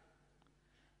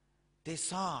 They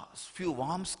saw few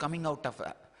worms coming out of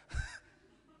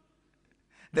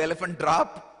the elephant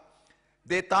drop.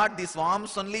 They thought these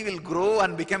worms only will grow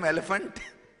and become elephant.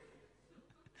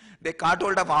 They caught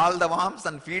hold of all the worms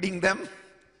and feeding them.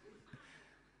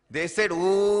 They said,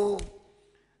 oh,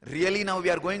 really now we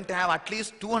are going to have at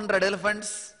least 200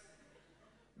 elephants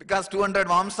because 200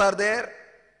 worms are there.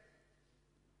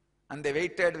 And they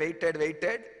waited.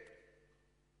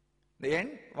 The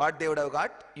end, what they would have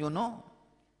got, you know.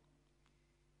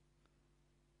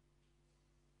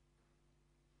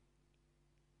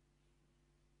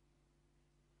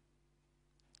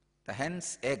 The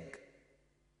hen's egg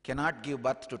cannot give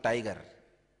birth to tiger.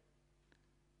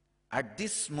 At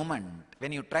this moment,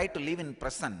 when you try to live in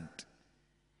present,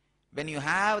 when you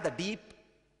have the deep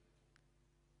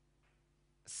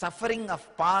suffering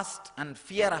of past and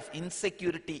fear of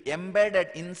insecurity embedded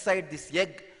inside this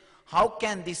egg, how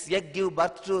can this egg give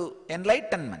birth to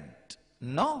enlightenment?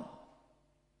 No.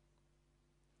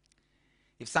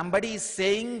 If somebody is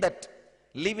saying that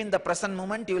live in the present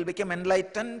moment, you will become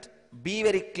enlightened, be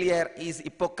very clear, he is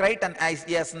hypocrite and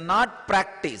he has not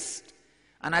practiced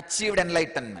and achieved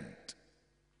enlightenment.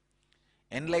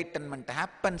 Enlightenment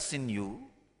happens in you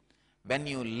when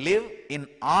you live in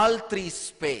all three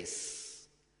space,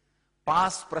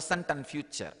 past, present and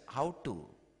future. How to?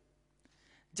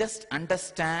 Just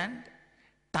understand,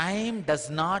 time does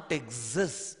not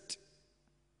exist.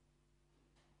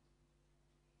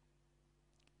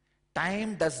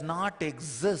 Time does not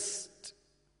exist.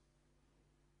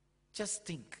 Just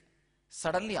think,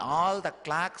 suddenly all the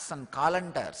clocks and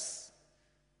calendars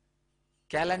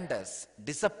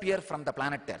disappear from the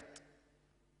planet Earth.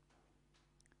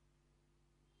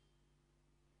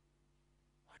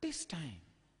 What is time?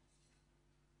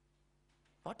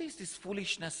 What is this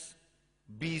foolishness?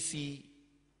 BC,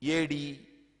 AD.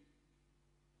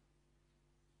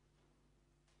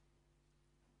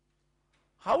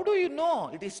 How do you know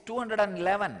it is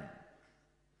 211?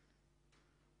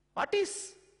 What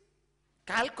is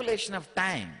calculation of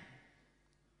time?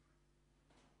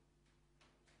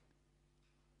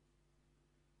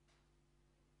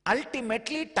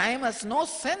 Ultimately, time has no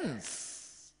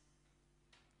sense.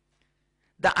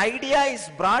 The idea is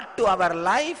brought to our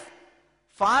life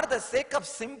for the sake of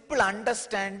simple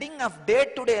understanding of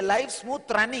day-to-day life, smooth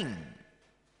running.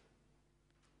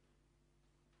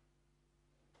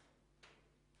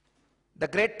 The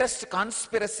greatest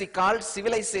conspiracy called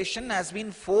civilization has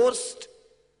been forced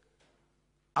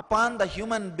upon the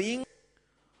human beings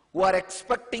who are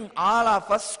expecting all of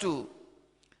us to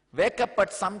wake up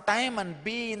at some time and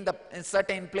be in a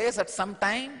certain place at some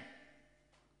time.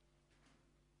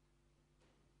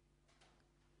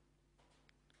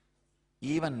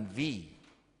 Even we,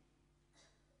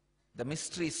 the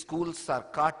mystery schools are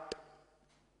caught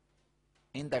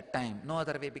in that time. No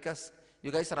other way, because you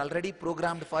guys are already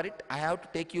programmed for it. I have to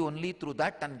take you only through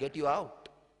that and get you out.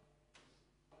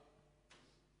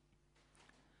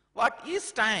 What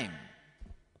is time?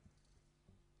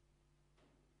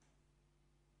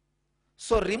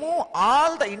 So remove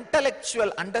all the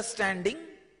intellectual understanding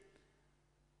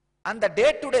and the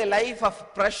day-to-day life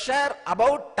of pressure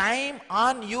about time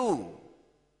on you.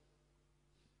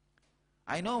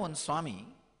 I know one Swami,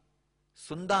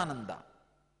 Sundananda.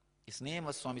 His name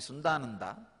was Swami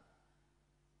Sundananda.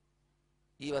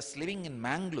 He was living in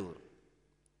Mangalore.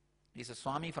 He is a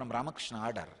Swami from Ramakrishna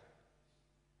order.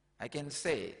 I can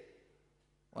say,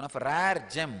 one of a rare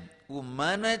gem who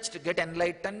managed to get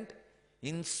enlightened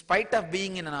in spite of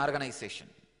being in an organization.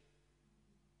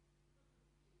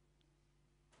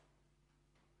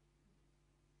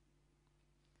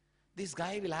 This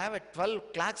guy will have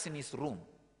 12 clocks in his room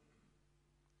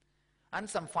and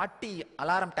some 40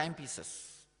 alarm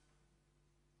timepieces.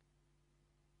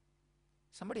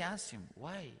 Somebody asked him,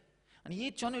 why? And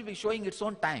each one will be showing its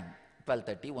own time.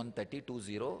 12:30, 1:30,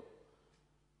 2:00,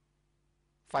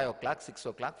 5 o'clock, 6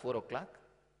 o'clock, 4 o'clock.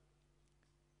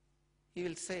 He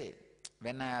will say,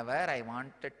 whenever I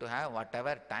wanted to have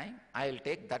whatever time, I will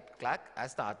take that clock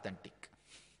as the authentic.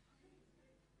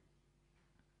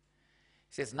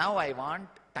 He says, now I want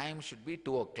time should be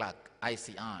 2 o'clock. I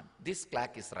see, this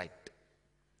clock is right.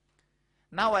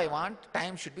 Now I want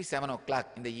time should be 7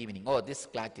 o'clock in the evening. Oh, this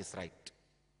clock is right.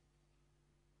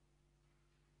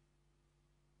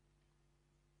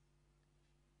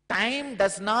 Time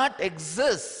does not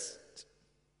exist.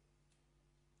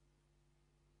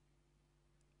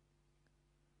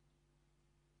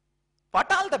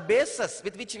 the bases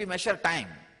with which we measure time.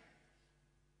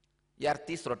 Earth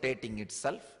is rotating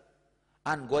itself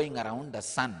and going around the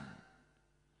sun.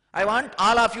 I want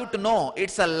all of you to know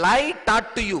it's a lie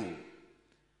taught to you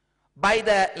by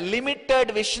the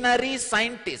limited visionary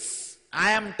scientists.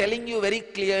 I am telling you very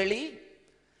clearly,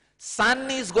 sun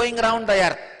is going around the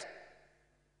earth.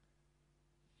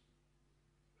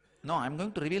 No, I am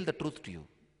going to reveal the truth to you.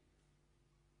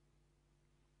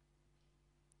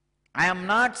 I am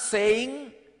not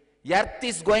saying earth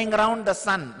is going around the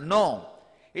sun. No,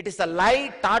 it is a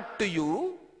lie taught to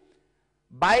you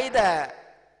by the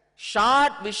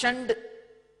short-visioned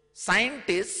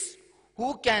scientists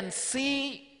who can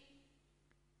see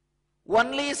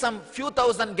only some few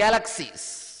thousand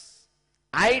galaxies.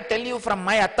 I tell you from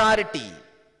my authority,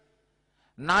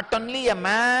 not only a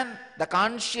man, the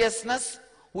consciousness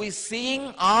who is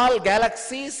seeing all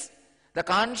galaxies, the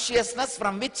consciousness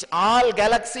from which all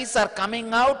galaxies are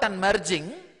coming out and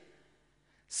merging,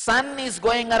 sun is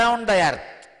going around the earth.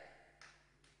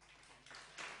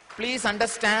 Please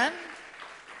understand,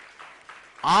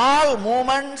 all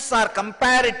movements are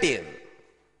comparative.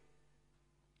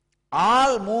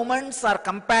 All movements are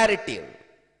comparative.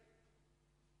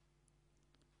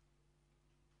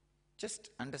 Just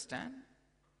understand.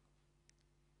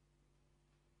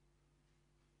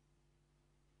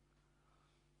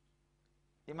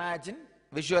 Imagine,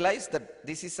 visualize that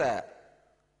this is a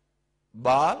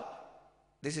ball,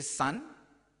 this is sun,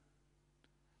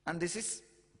 and this is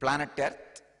planet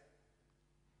Earth.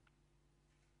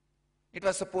 It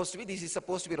was supposed to be, this is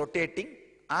supposed to be rotating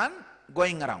and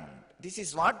going around. This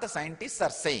is what the scientists are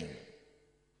saying.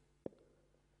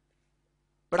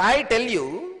 But I tell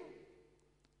you,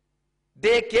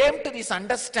 they came to this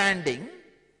understanding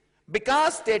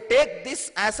because they take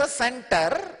this as a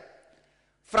center.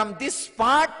 From this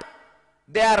part,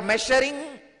 they are measuring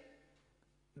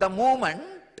the movement.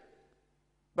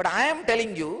 But I am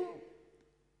telling you,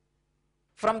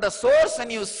 from the source when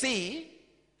you see,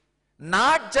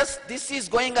 not just this is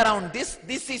going around this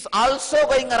is also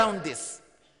going around this.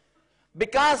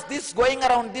 Because this going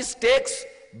around this takes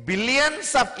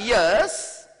billions of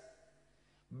years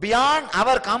beyond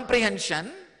our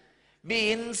comprehension,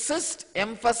 we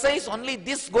emphasize only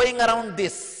this going around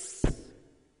this.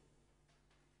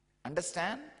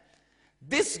 Understand?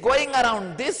 This going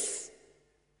around this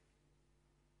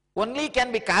only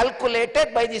can be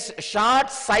calculated by these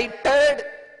short-sighted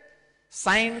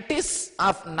scientists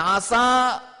of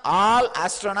NASA, all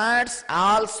astronauts,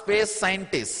 all space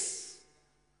scientists.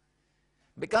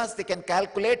 Because they can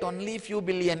calculate only few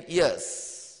billion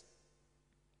years.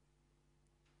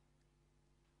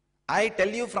 I tell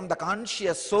you from the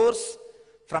conscious source,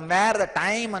 from where the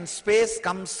time and space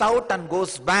comes out and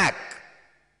goes back.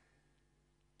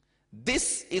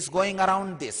 This is going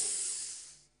around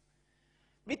this,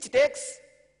 which takes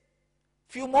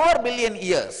few more billion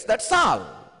years, that's all.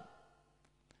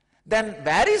 Then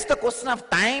where is the question of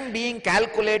time being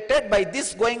calculated by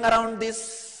this going around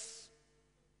this?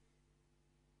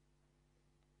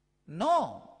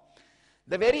 No.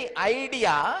 The very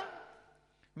idea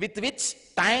with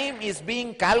which time is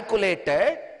being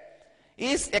calculated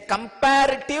is a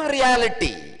comparative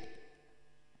reality.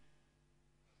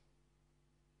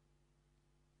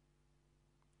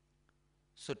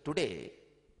 So today,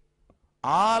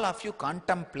 all of you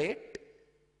contemplate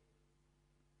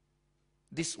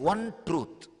this one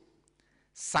truth.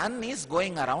 Sun is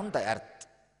going around the earth.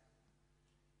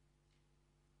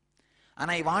 And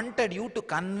I wanted you to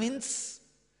convince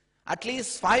at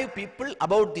least 5 people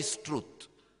about this truth.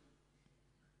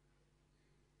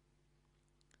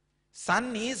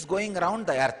 Sun is going around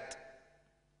the earth.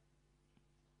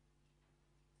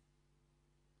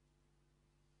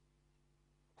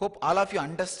 Hope all of you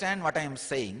understand what I am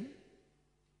saying.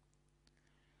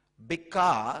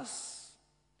 Because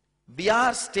we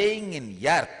are staying in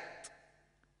earth,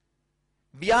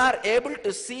 we are able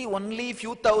to see only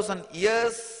few thousand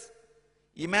years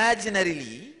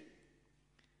imaginarily.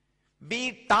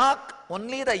 We talk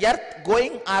only the earth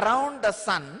going around the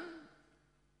sun.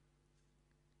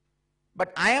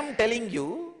 But I am telling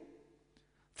you,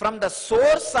 from the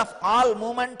source of all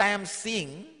movement I am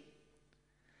seeing,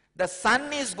 the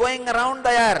sun is going around the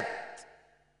earth.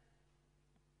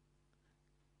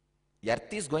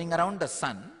 Earth is going around the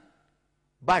sun,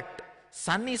 but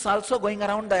sun is also going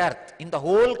around the earth in the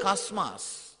whole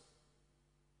cosmos.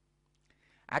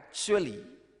 Actually,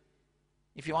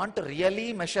 if you want to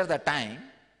really measure the time,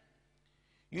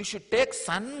 you should take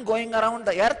sun going around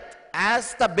the earth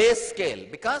as the base scale,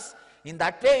 because in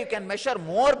that way you can measure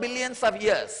more billions of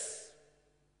years.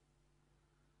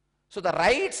 So the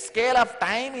right scale of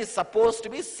time is supposed to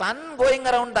be sun going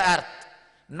around the earth,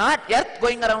 not earth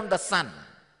going around the sun.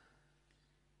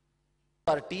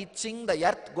 For teaching the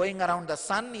earth going around the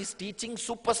sun is teaching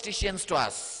superstitions to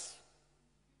us.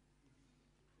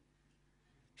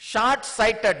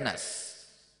 Short-sightedness.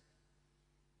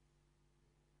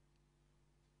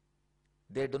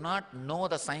 They do not know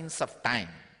the science of time.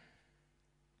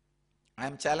 I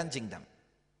am challenging them.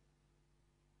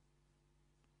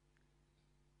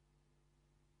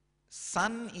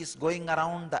 Sun is going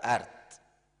around the earth.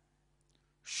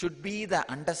 Should be the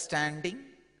understanding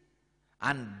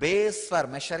and base for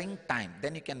measuring time.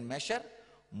 Then you can measure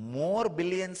more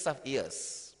billions of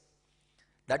years.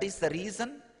 That is the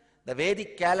reason the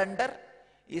Vedic calendar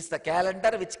is the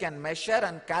calendar which can measure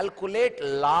and calculate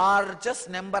largest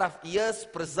number of years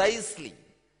precisely.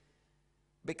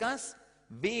 Because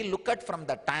we look at from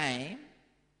the time,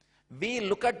 we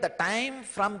look at the time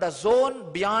from the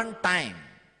zone beyond time.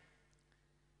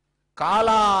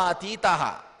 Kala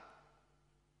atitaha.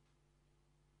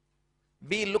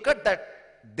 We look at the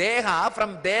deha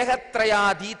from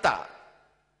dehatrayadita.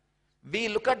 We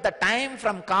look at the time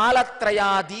from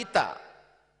kalatrayadita.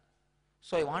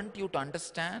 So I want you to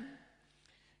understand,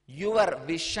 your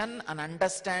vision and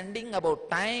understanding about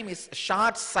time is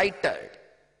short-sighted.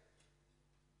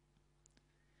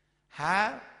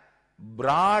 Have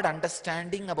broad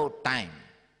understanding about time.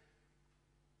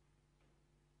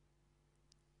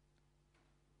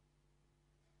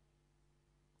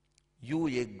 You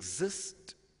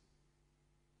exist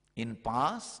in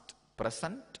past,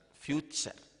 present,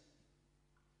 future.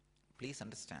 Please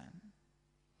understand.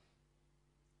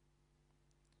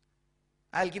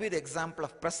 I'll give you the example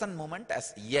of present moment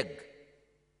as egg.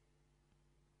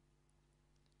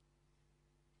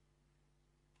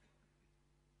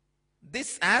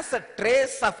 This has a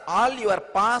trace of all your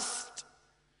past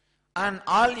and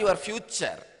all your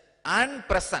future and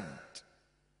present.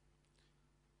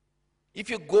 If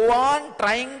you go on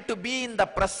trying to be in the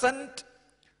present,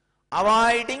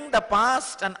 avoiding the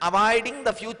past and avoiding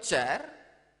the future,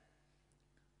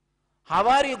 how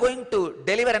are you going to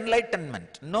deliver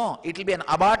enlightenment? No, it will be an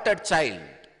aborted child.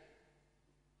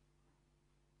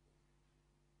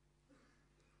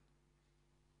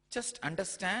 Just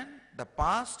understand, the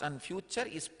past and future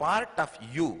is part of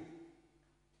you.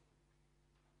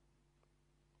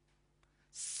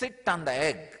 Sit on the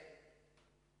egg.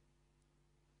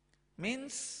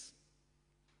 Means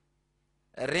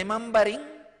remembering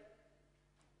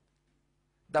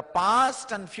the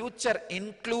past and future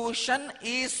inclusion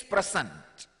is present.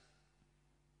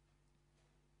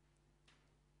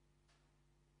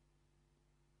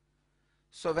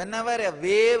 So whenever a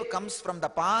wave comes from the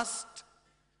past,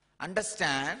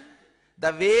 understand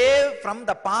the wave from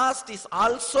the past is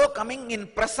also coming in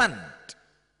present.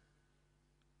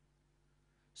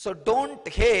 So don't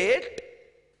hate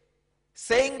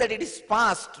saying that it is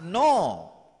past.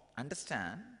 No.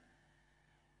 Understand?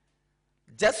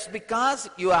 Just because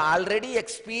you have already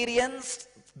experienced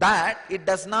that, it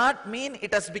does not mean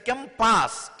it has become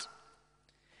past.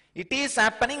 It is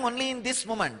happening only in this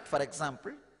moment. For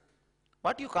example,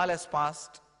 what you call as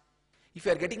past? If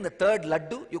you are getting the third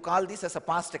laddu, you call this as a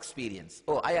past experience.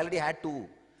 Oh, I already had two,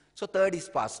 so third is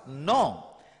past.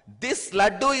 No. This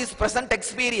laddu is present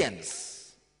experience.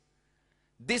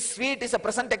 This sweet is a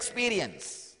present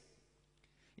experience.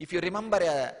 If you remember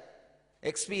a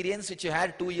experience which you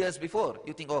had 2 years before,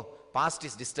 you think, oh, past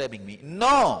is disturbing me.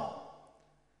 No.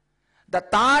 The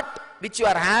thought which you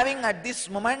are having at this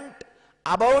moment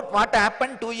about what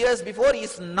happened 2 years before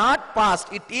is not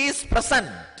past, it is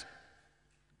present.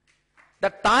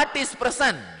 The thought is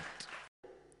present.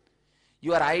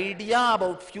 Your idea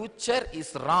about future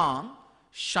is wrong,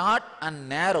 short and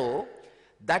narrow.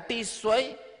 That is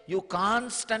why you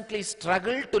constantly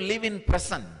struggle to live in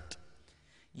present.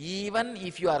 Even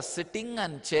if you are sitting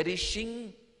and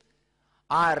cherishing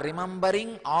or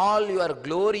remembering all your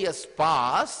glorious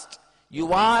past,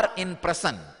 you are in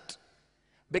present.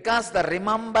 Because the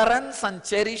remembrance and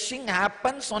cherishing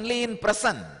happens only in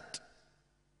present.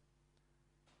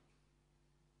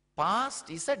 Past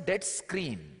is a dead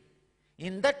screen.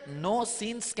 In that no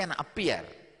scenes can appear.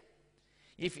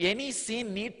 If any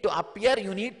scene need to appear,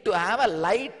 you need to have a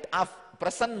light of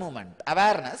present moment,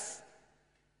 awareness.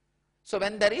 So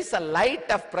when there is a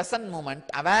light of present moment,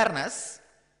 awareness,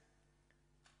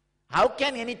 how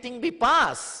can anything be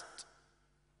past?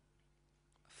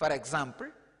 For example,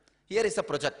 here is a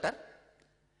projector.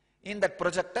 In that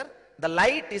projector, the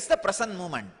light is the present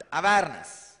moment,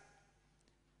 awareness.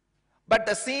 But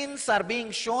the scenes are being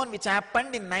shown which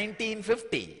happened in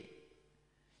 1950.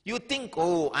 You think,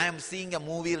 oh, I am seeing a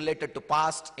movie related to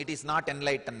past, it is not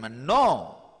enlightenment.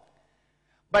 No.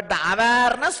 But the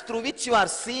awareness through which you are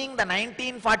seeing the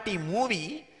 1940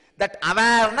 movie, that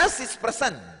awareness is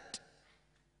present.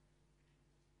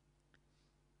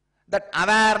 That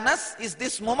awareness is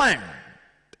this moment.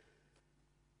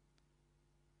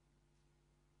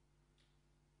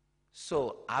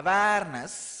 So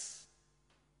awareness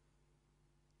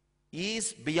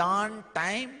is beyond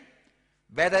time,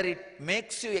 whether it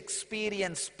makes you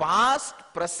experience past,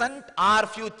 present or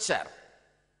future.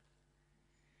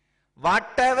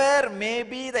 Whatever may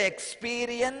be the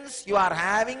experience you are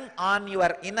having on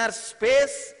your inner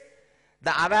space,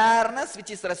 the awareness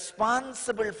which is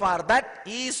responsible for that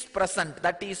is present.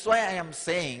 That is why I am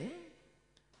saying,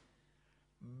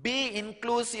 be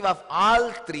inclusive of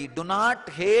all three. Do not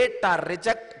hate or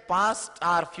reject past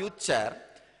or future.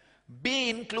 Be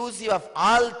inclusive of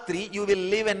all three, you will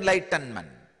live enlightenment.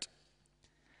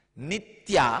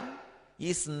 Nitya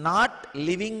is not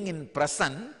living in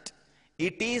present,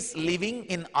 it is living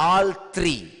in all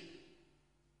three.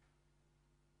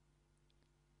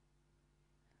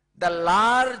 The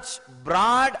large,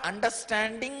 broad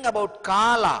understanding about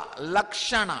Kala,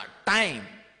 Lakshana, time,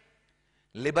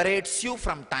 liberates you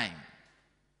from time.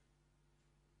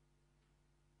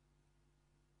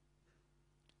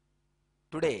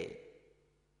 Today,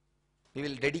 we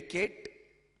will dedicate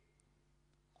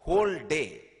whole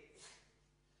day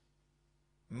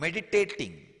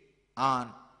meditating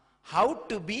on how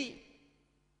to be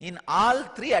in all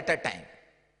three at a time.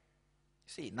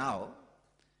 See, now,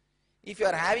 if you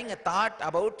are having a thought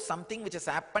about something which has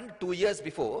happened 2 years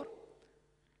before,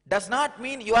 does not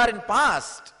mean you are in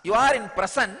past. You are in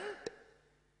present,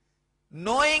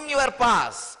 knowing your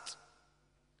past.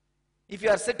 If you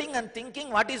are sitting and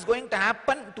thinking what is going to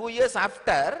happen 2 years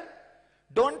after,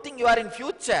 don't think you are in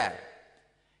future.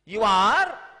 You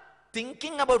are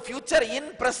thinking about future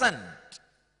in present.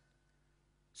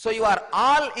 So you are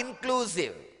all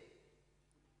inclusive.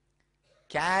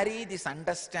 Carry this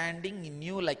understanding in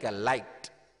you like a light,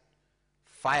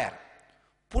 fire.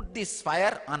 Put this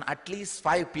fire on at least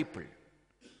 5 people.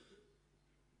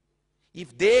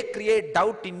 If they create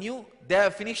doubt in you, they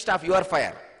have finished off your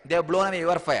fire. They have blown away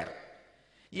your fire.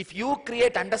 If you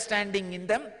create understanding in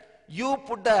them, you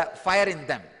put the fire in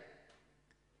them.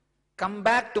 Come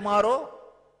back tomorrow,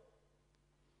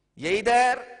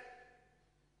 either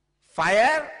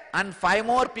fire and 5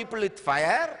 more people with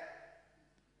fire,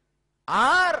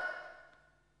 or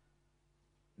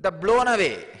the blown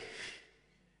away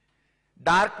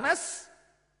darkness,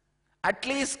 at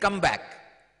least come back.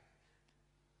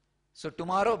 So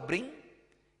tomorrow bring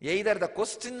either the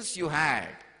questions you had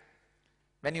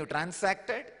when you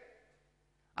transacted,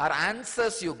 or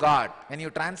answers you got when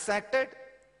you transacted,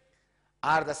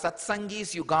 or the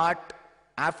satsangis you got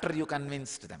after you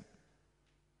convinced them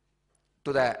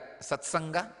to the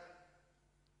satsanga.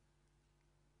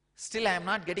 Still I am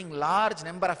not getting large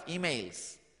number of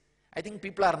emails. I think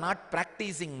people are not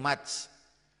practicing much.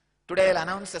 Today I will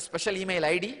announce a special email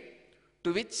ID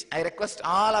to which I request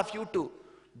all of you to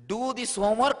do this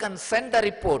homework and send a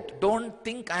report. Don't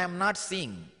think I am not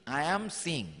seeing. I am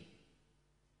seeing.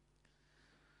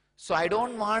 So I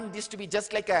don't want this to be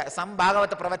just like some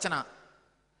Bhagavata Pravachana.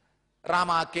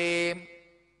 Rama came,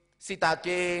 Sita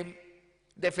came,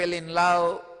 they fell in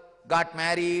love, got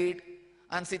married,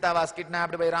 and Sita was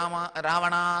kidnapped by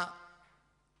Ravana.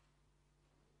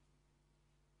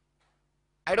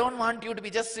 I don't want you to be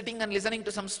just sitting and listening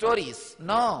to some stories.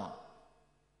 No.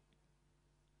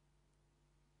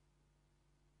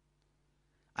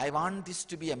 I want this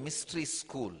to be a mystery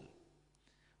school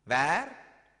where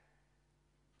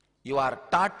you are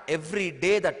taught every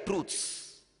day the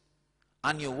truths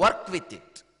and you work with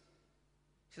it.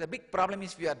 See, the big problem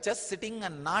is we are just sitting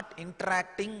and not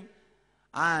interacting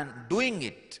and doing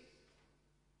it.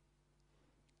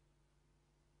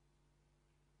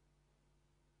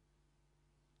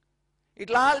 It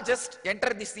will all just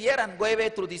enter this year and go away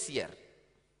through this year.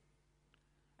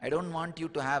 I don't want you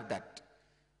to have that.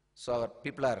 So our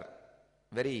people are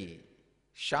very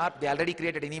sharp. They already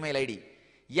created an email ID.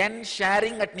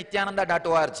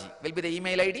 nsharing@nithyananda.org will be the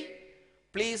email ID.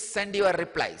 Please send your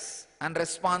replies and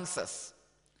responses.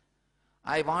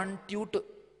 I want you to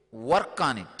work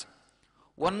on it.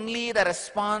 Only the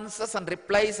responses and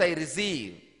replies I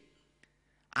receive,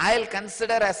 I'll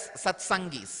consider as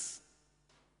satsangis.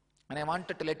 And I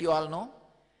wanted to let you all know,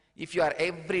 if you are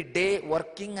every day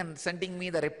working and sending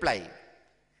me the reply,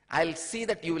 I'll see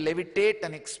that you will levitate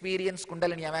and experience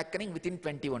Kundalini awakening within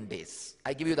 21 days.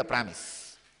 I give you the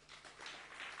promise.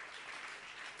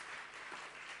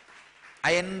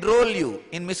 I enroll you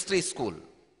in mystery school,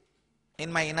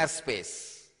 in my inner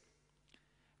space.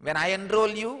 When I enroll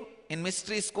you in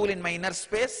mystery school in my inner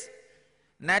space,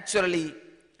 naturally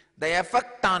the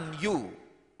effect on you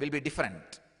will be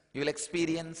different. You will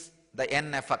experience the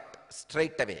N effect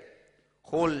straight away,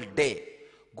 whole day.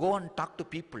 Go and talk to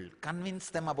people, convince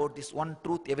them about this one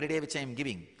truth every day which I am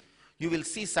giving. You will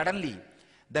see suddenly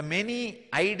the many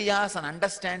ideas and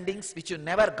understandings which you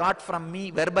never got from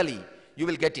me verbally, you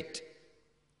will get it.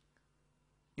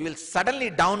 You will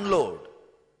suddenly download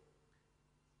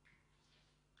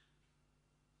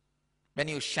when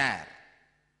you share,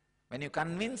 when you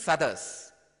convince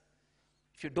others.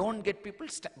 If you don't get people,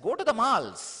 go to the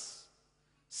malls,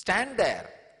 stand there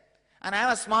and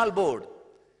have a small board.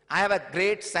 I have a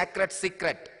great sacred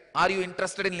secret. Are you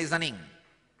interested in listening?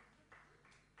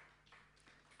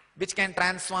 Which can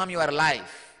transform your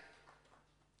life.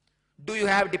 Do you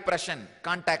have depression?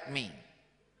 Contact me.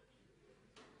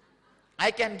 I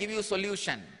can give you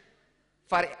solution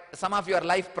for some of your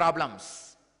life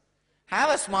problems.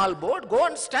 Have a small board, go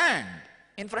and stand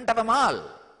in front of a mall.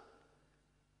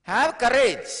 Have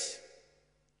courage.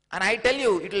 And I tell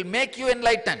you, it will make you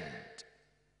enlightened.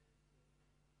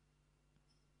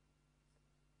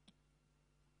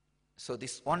 So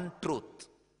this one truth.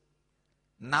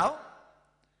 Now,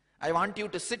 I want you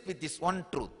to sit with this one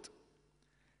truth.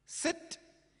 Sit.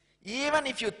 Even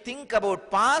if you think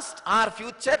about past or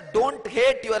future, don't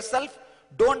hate yourself.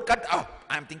 Don't cut, oh,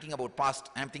 I am thinking about past,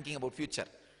 I am thinking about future.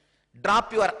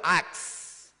 Drop your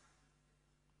axe.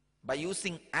 By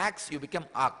using axe, you become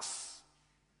ox.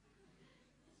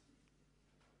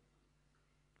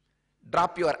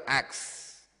 Drop your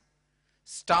axe.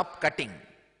 Stop cutting.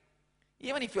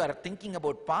 Even if you are thinking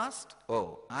about past,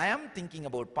 oh, I am thinking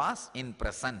about past in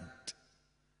present.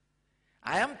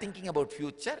 I am thinking about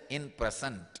future in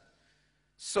present.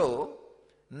 So,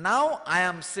 now I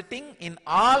am sitting in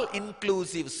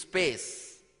all-inclusive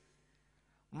space.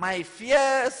 My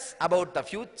fears about the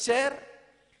future,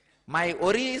 my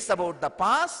worries about the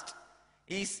past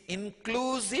is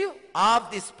inclusive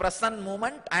of this present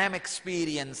moment I am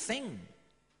experiencing.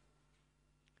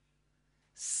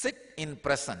 Sit in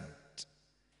present.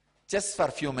 Just for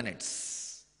a few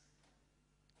minutes,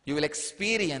 you will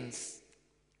experience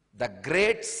the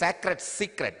great sacred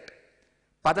secret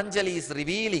Patanjali is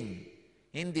revealing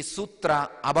in the Sutra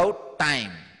about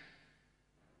time.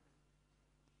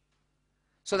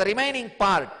 So the remaining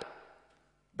part,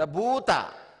 the Bhuta,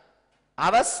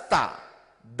 Avastha,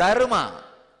 Dharma,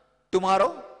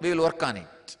 tomorrow we will work on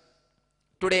it.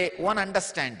 Today, one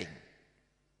understanding.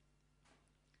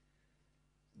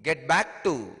 Get back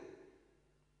to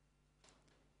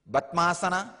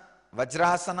Batmasana,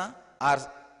 Vajrasana or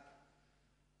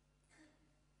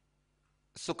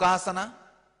Sukhasana.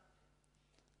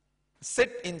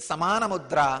 Sit in Samana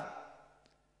Mudra,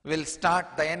 will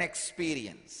start the N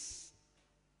experience.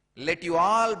 Let you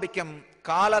all become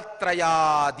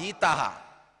Kalatrayaditaha.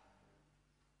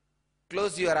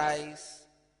 Close your eyes.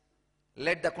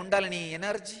 Let the Kundalini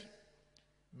energy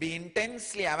be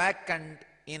intensely awakened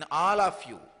in all of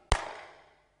you.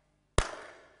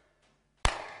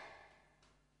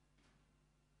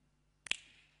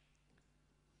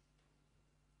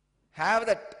 Have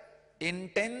that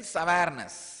intense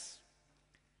awareness,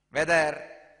 whether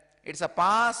it's a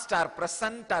past or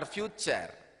present or future,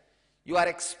 you are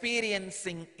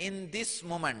experiencing in this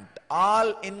moment,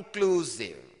 all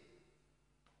inclusive.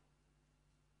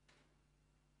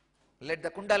 Let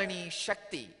the Kundalini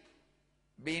Shakti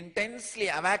be intensely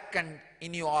awakened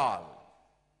in you all.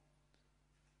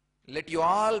 Let you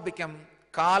all become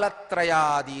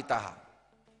Kalatrayaditaha.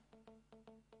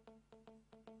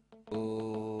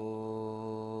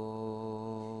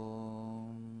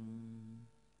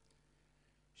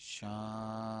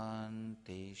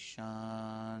 Shanti,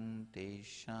 Shanti,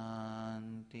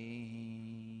 Shanti.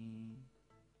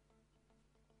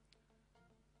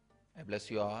 I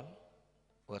bless you all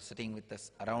who are sitting with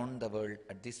us around the world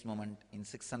at this moment in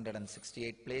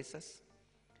 668 places,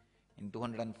 in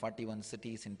 241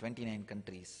 cities, in 29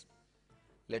 countries.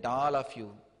 Let all of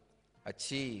you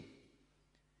achieve,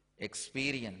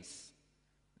 experience,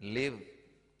 live,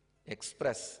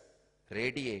 express,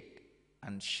 radiate,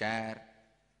 and share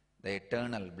the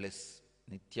eternal bliss,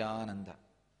 Nithyananda.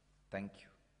 Thank you.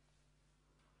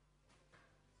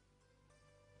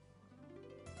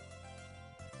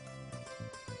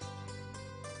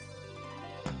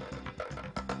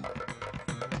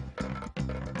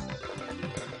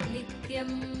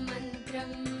 Nityam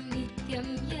mantram, nityam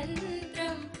yantram.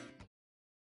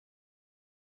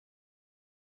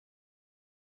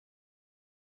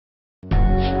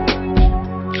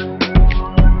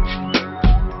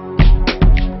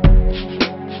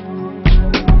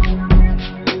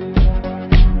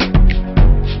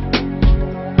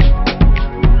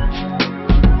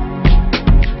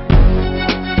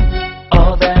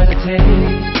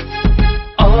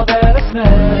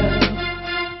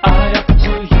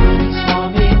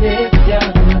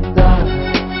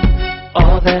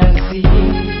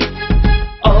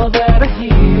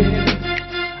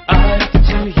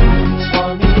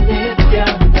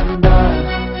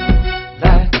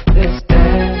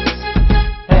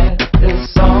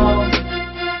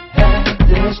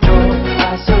 restore,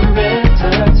 I surrender.